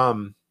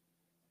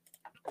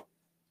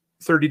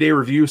 30-day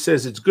review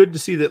says it's good to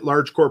see that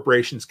large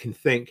corporations can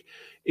think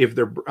if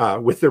they're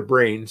with their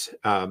brains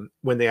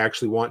when they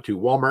actually want to.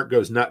 Walmart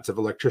goes nuts if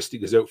electricity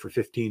goes out for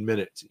 15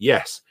 minutes.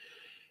 Yes.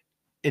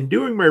 in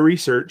doing my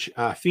research,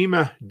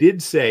 FEMA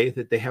did say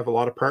that they have a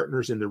lot of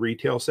partners in the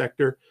retail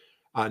sector.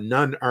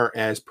 None are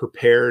as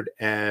prepared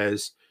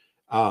as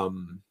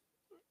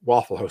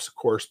Waffle House, of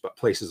course, but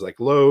places like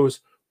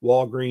Lowe's,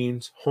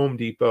 Walgreens, Home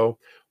Depot,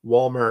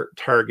 Walmart,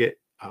 Target.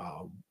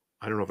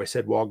 I don't know if I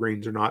said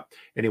Walgreens or not.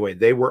 Anyway,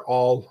 they were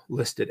all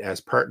listed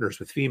as partners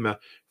with FEMA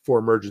for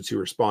emergency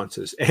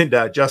responses. And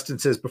Justin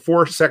says,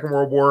 before Second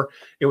World War,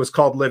 it was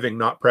called living,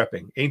 not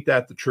prepping. Ain't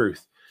that the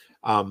truth?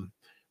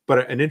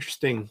 But an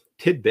interesting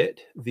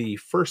tidbit, the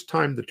first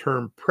time the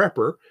term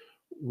prepper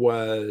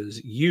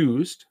was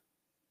used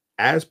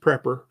as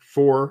prepper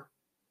for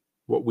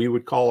what we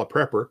would call a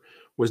prepper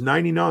was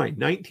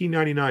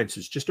 1999. So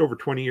it's just over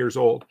 20 years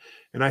old.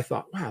 And I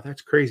thought, wow,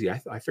 that's crazy.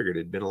 I figured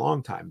it'd been a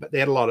long time, but they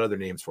had a lot of other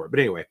names for it. But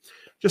anyway,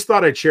 just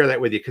thought I'd share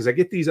that with you because I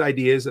get these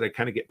ideas that I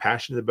kind of get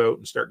passionate about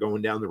and start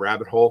going down the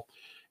rabbit hole.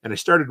 And I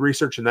started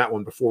researching that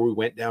one before we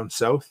went down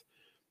south.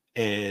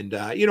 And,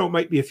 you know, it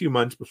might be a few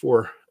months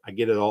before I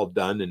get it all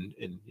done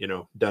and you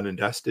know, done and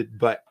dusted,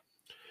 but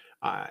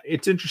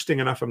it's interesting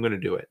enough. I'm going to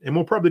do it. And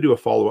we'll probably do a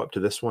follow-up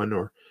to this one,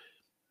 or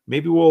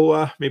maybe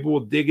we'll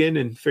dig in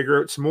and figure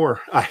out some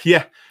more.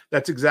 Yeah,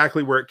 that's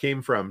exactly where it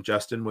came from.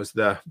 Justin was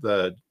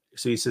the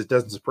so he says,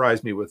 doesn't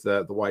surprise me with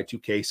the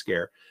Y2K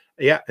scare.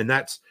 Yeah, and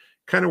that's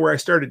kind of where I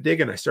started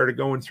digging. I started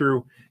going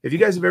through. If you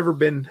guys have ever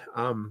been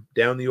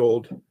down the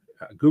old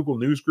Google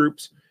News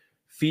Groups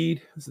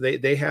feed, so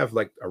they have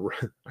like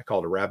I call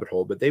it a rabbit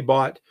hole, but they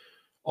bought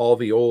all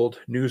the old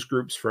news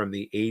groups from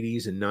the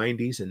 80s and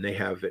 90s, and they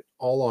have it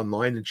all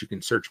online that you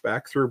can search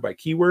back through by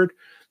keyword.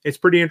 It's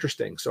pretty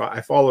interesting. So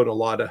I followed a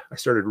lot of, I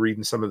started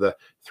reading some of the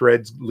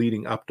threads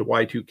leading up to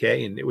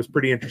Y2K, and it was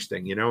pretty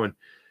interesting, you know, and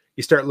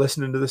you start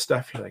listening to this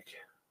stuff, you're like,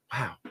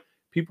 wow,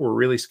 people were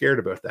really scared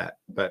about that,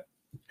 but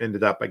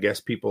ended up, I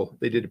guess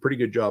they did a pretty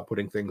good job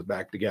putting things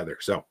back together.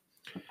 So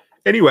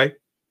anyway,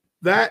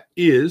 that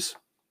is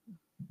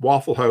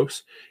Waffle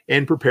House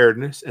and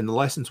preparedness and the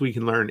lessons we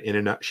can learn in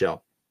a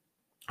nutshell.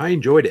 I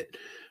enjoyed it.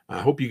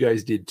 I hope you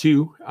guys did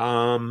too.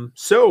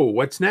 So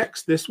what's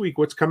next this week?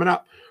 What's coming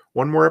up?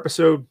 One more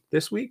episode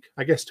this week.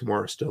 I guess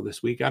tomorrow's still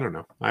this week. I don't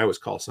know. I always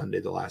call Sunday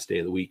the last day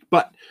of the week.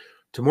 But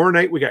tomorrow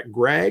night we got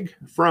Greg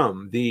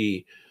from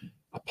the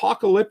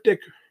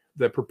Apocalyptic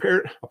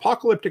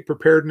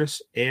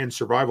Preparedness and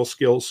Survival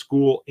Skills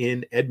School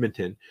in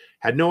Edmonton.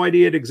 Had no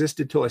idea it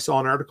existed till I saw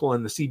an article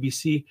on the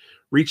CBC.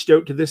 Reached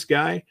out to this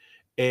guy,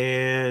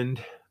 and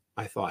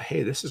I thought,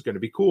 hey, this is going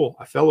to be cool.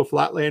 A fellow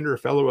Flatlander, a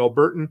fellow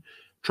Albertan,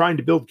 trying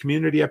to build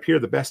community up here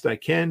the best I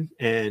can.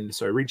 And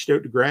so I reached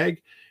out to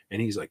Greg,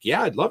 and he's like,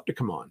 yeah, I'd love to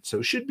come on. So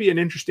it should be an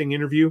interesting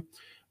interview,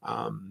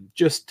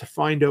 just to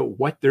find out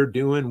what they're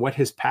doing, what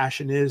his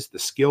passion is, the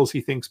skills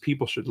he thinks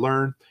people should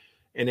learn,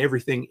 and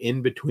everything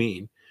in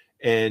between.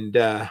 And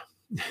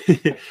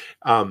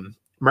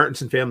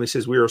Martinson family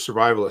says we were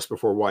survivalists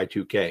before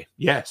Y2K.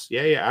 Yes.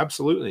 Yeah,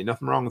 absolutely.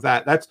 Nothing wrong with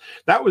that. That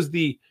was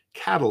the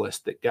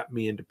catalyst that got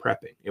me into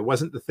prepping. It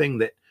wasn't the thing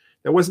that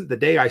wasn't the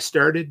day I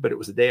started, but it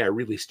was the day I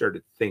really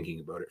started thinking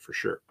about it for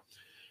sure.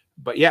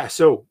 But yeah,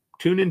 so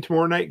tune in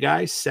tomorrow night,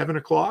 guys, 7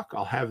 o'clock.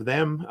 I'll have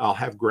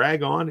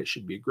Greg on. It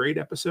should be a great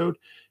episode.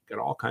 Got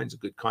all kinds of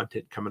good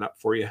content coming up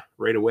for you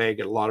right away.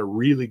 Got a lot of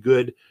really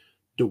good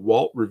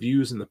DEWALT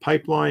reviews in the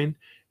pipeline.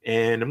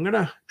 And I'm going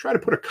to try to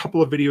put a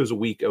couple of videos a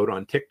week out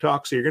on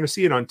TikTok. So you're going to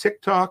see it on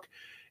TikTok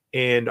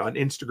and on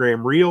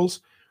Instagram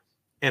Reels.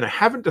 And I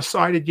haven't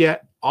decided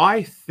yet.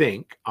 I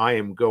think I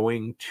am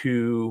going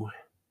to,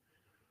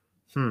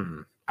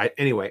 I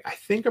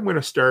think I'm going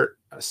to start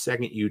a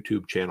second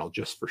YouTube channel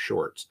just for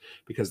shorts,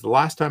 because the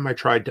last time I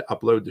tried to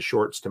upload the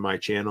shorts to my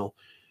channel,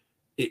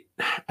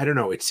 I don't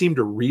know, it seemed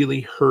to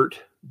really hurt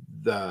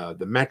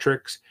the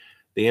metrics,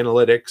 the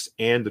analytics,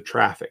 and the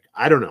traffic.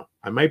 I don't know.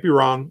 I might be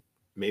wrong.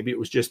 Maybe it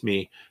was just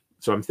me.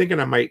 So I'm thinking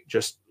I might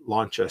just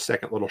launch a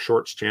second little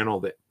shorts channel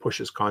that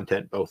pushes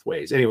content both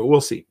ways. Anyway,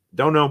 we'll see.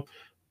 Don't know,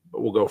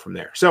 but we'll go from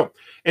there. So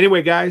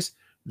anyway, guys,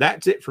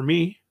 that's it for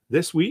me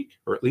this week,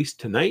 or at least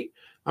tonight.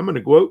 I'm going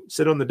to go out,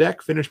 sit on the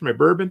deck, finish my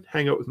bourbon,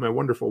 hang out with my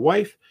wonderful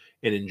wife,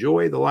 and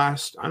enjoy the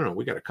last, I don't know,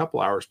 we got a couple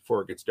hours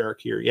before it gets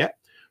dark here yet.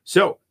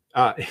 So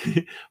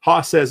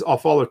Haas says, I'll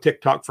follow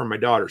TikTok from my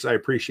daughters. I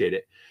appreciate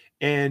it.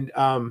 And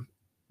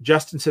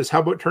Justin says,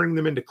 how about turning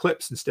them into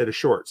clips instead of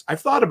shorts?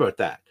 I've thought about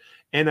that.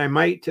 And I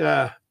might,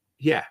 I'm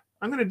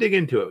going to dig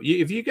into it.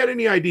 If you got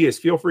any ideas,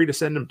 feel free to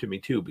send them to me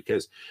too,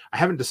 because I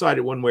haven't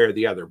decided one way or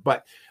the other.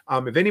 But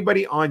if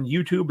anybody on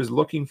YouTube is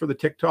looking for the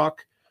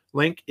TikTok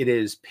link, it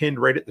is pinned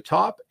right at the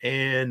top.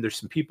 And there's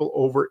some people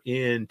over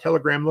in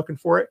Telegram looking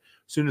for it.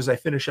 As soon as I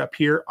finish up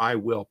here, I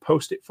will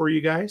post it for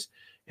you guys,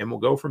 and we'll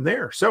go from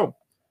there. So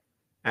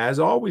as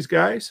always,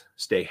 guys,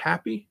 stay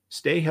happy,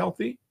 stay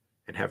healthy,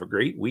 and have a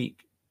great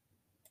week.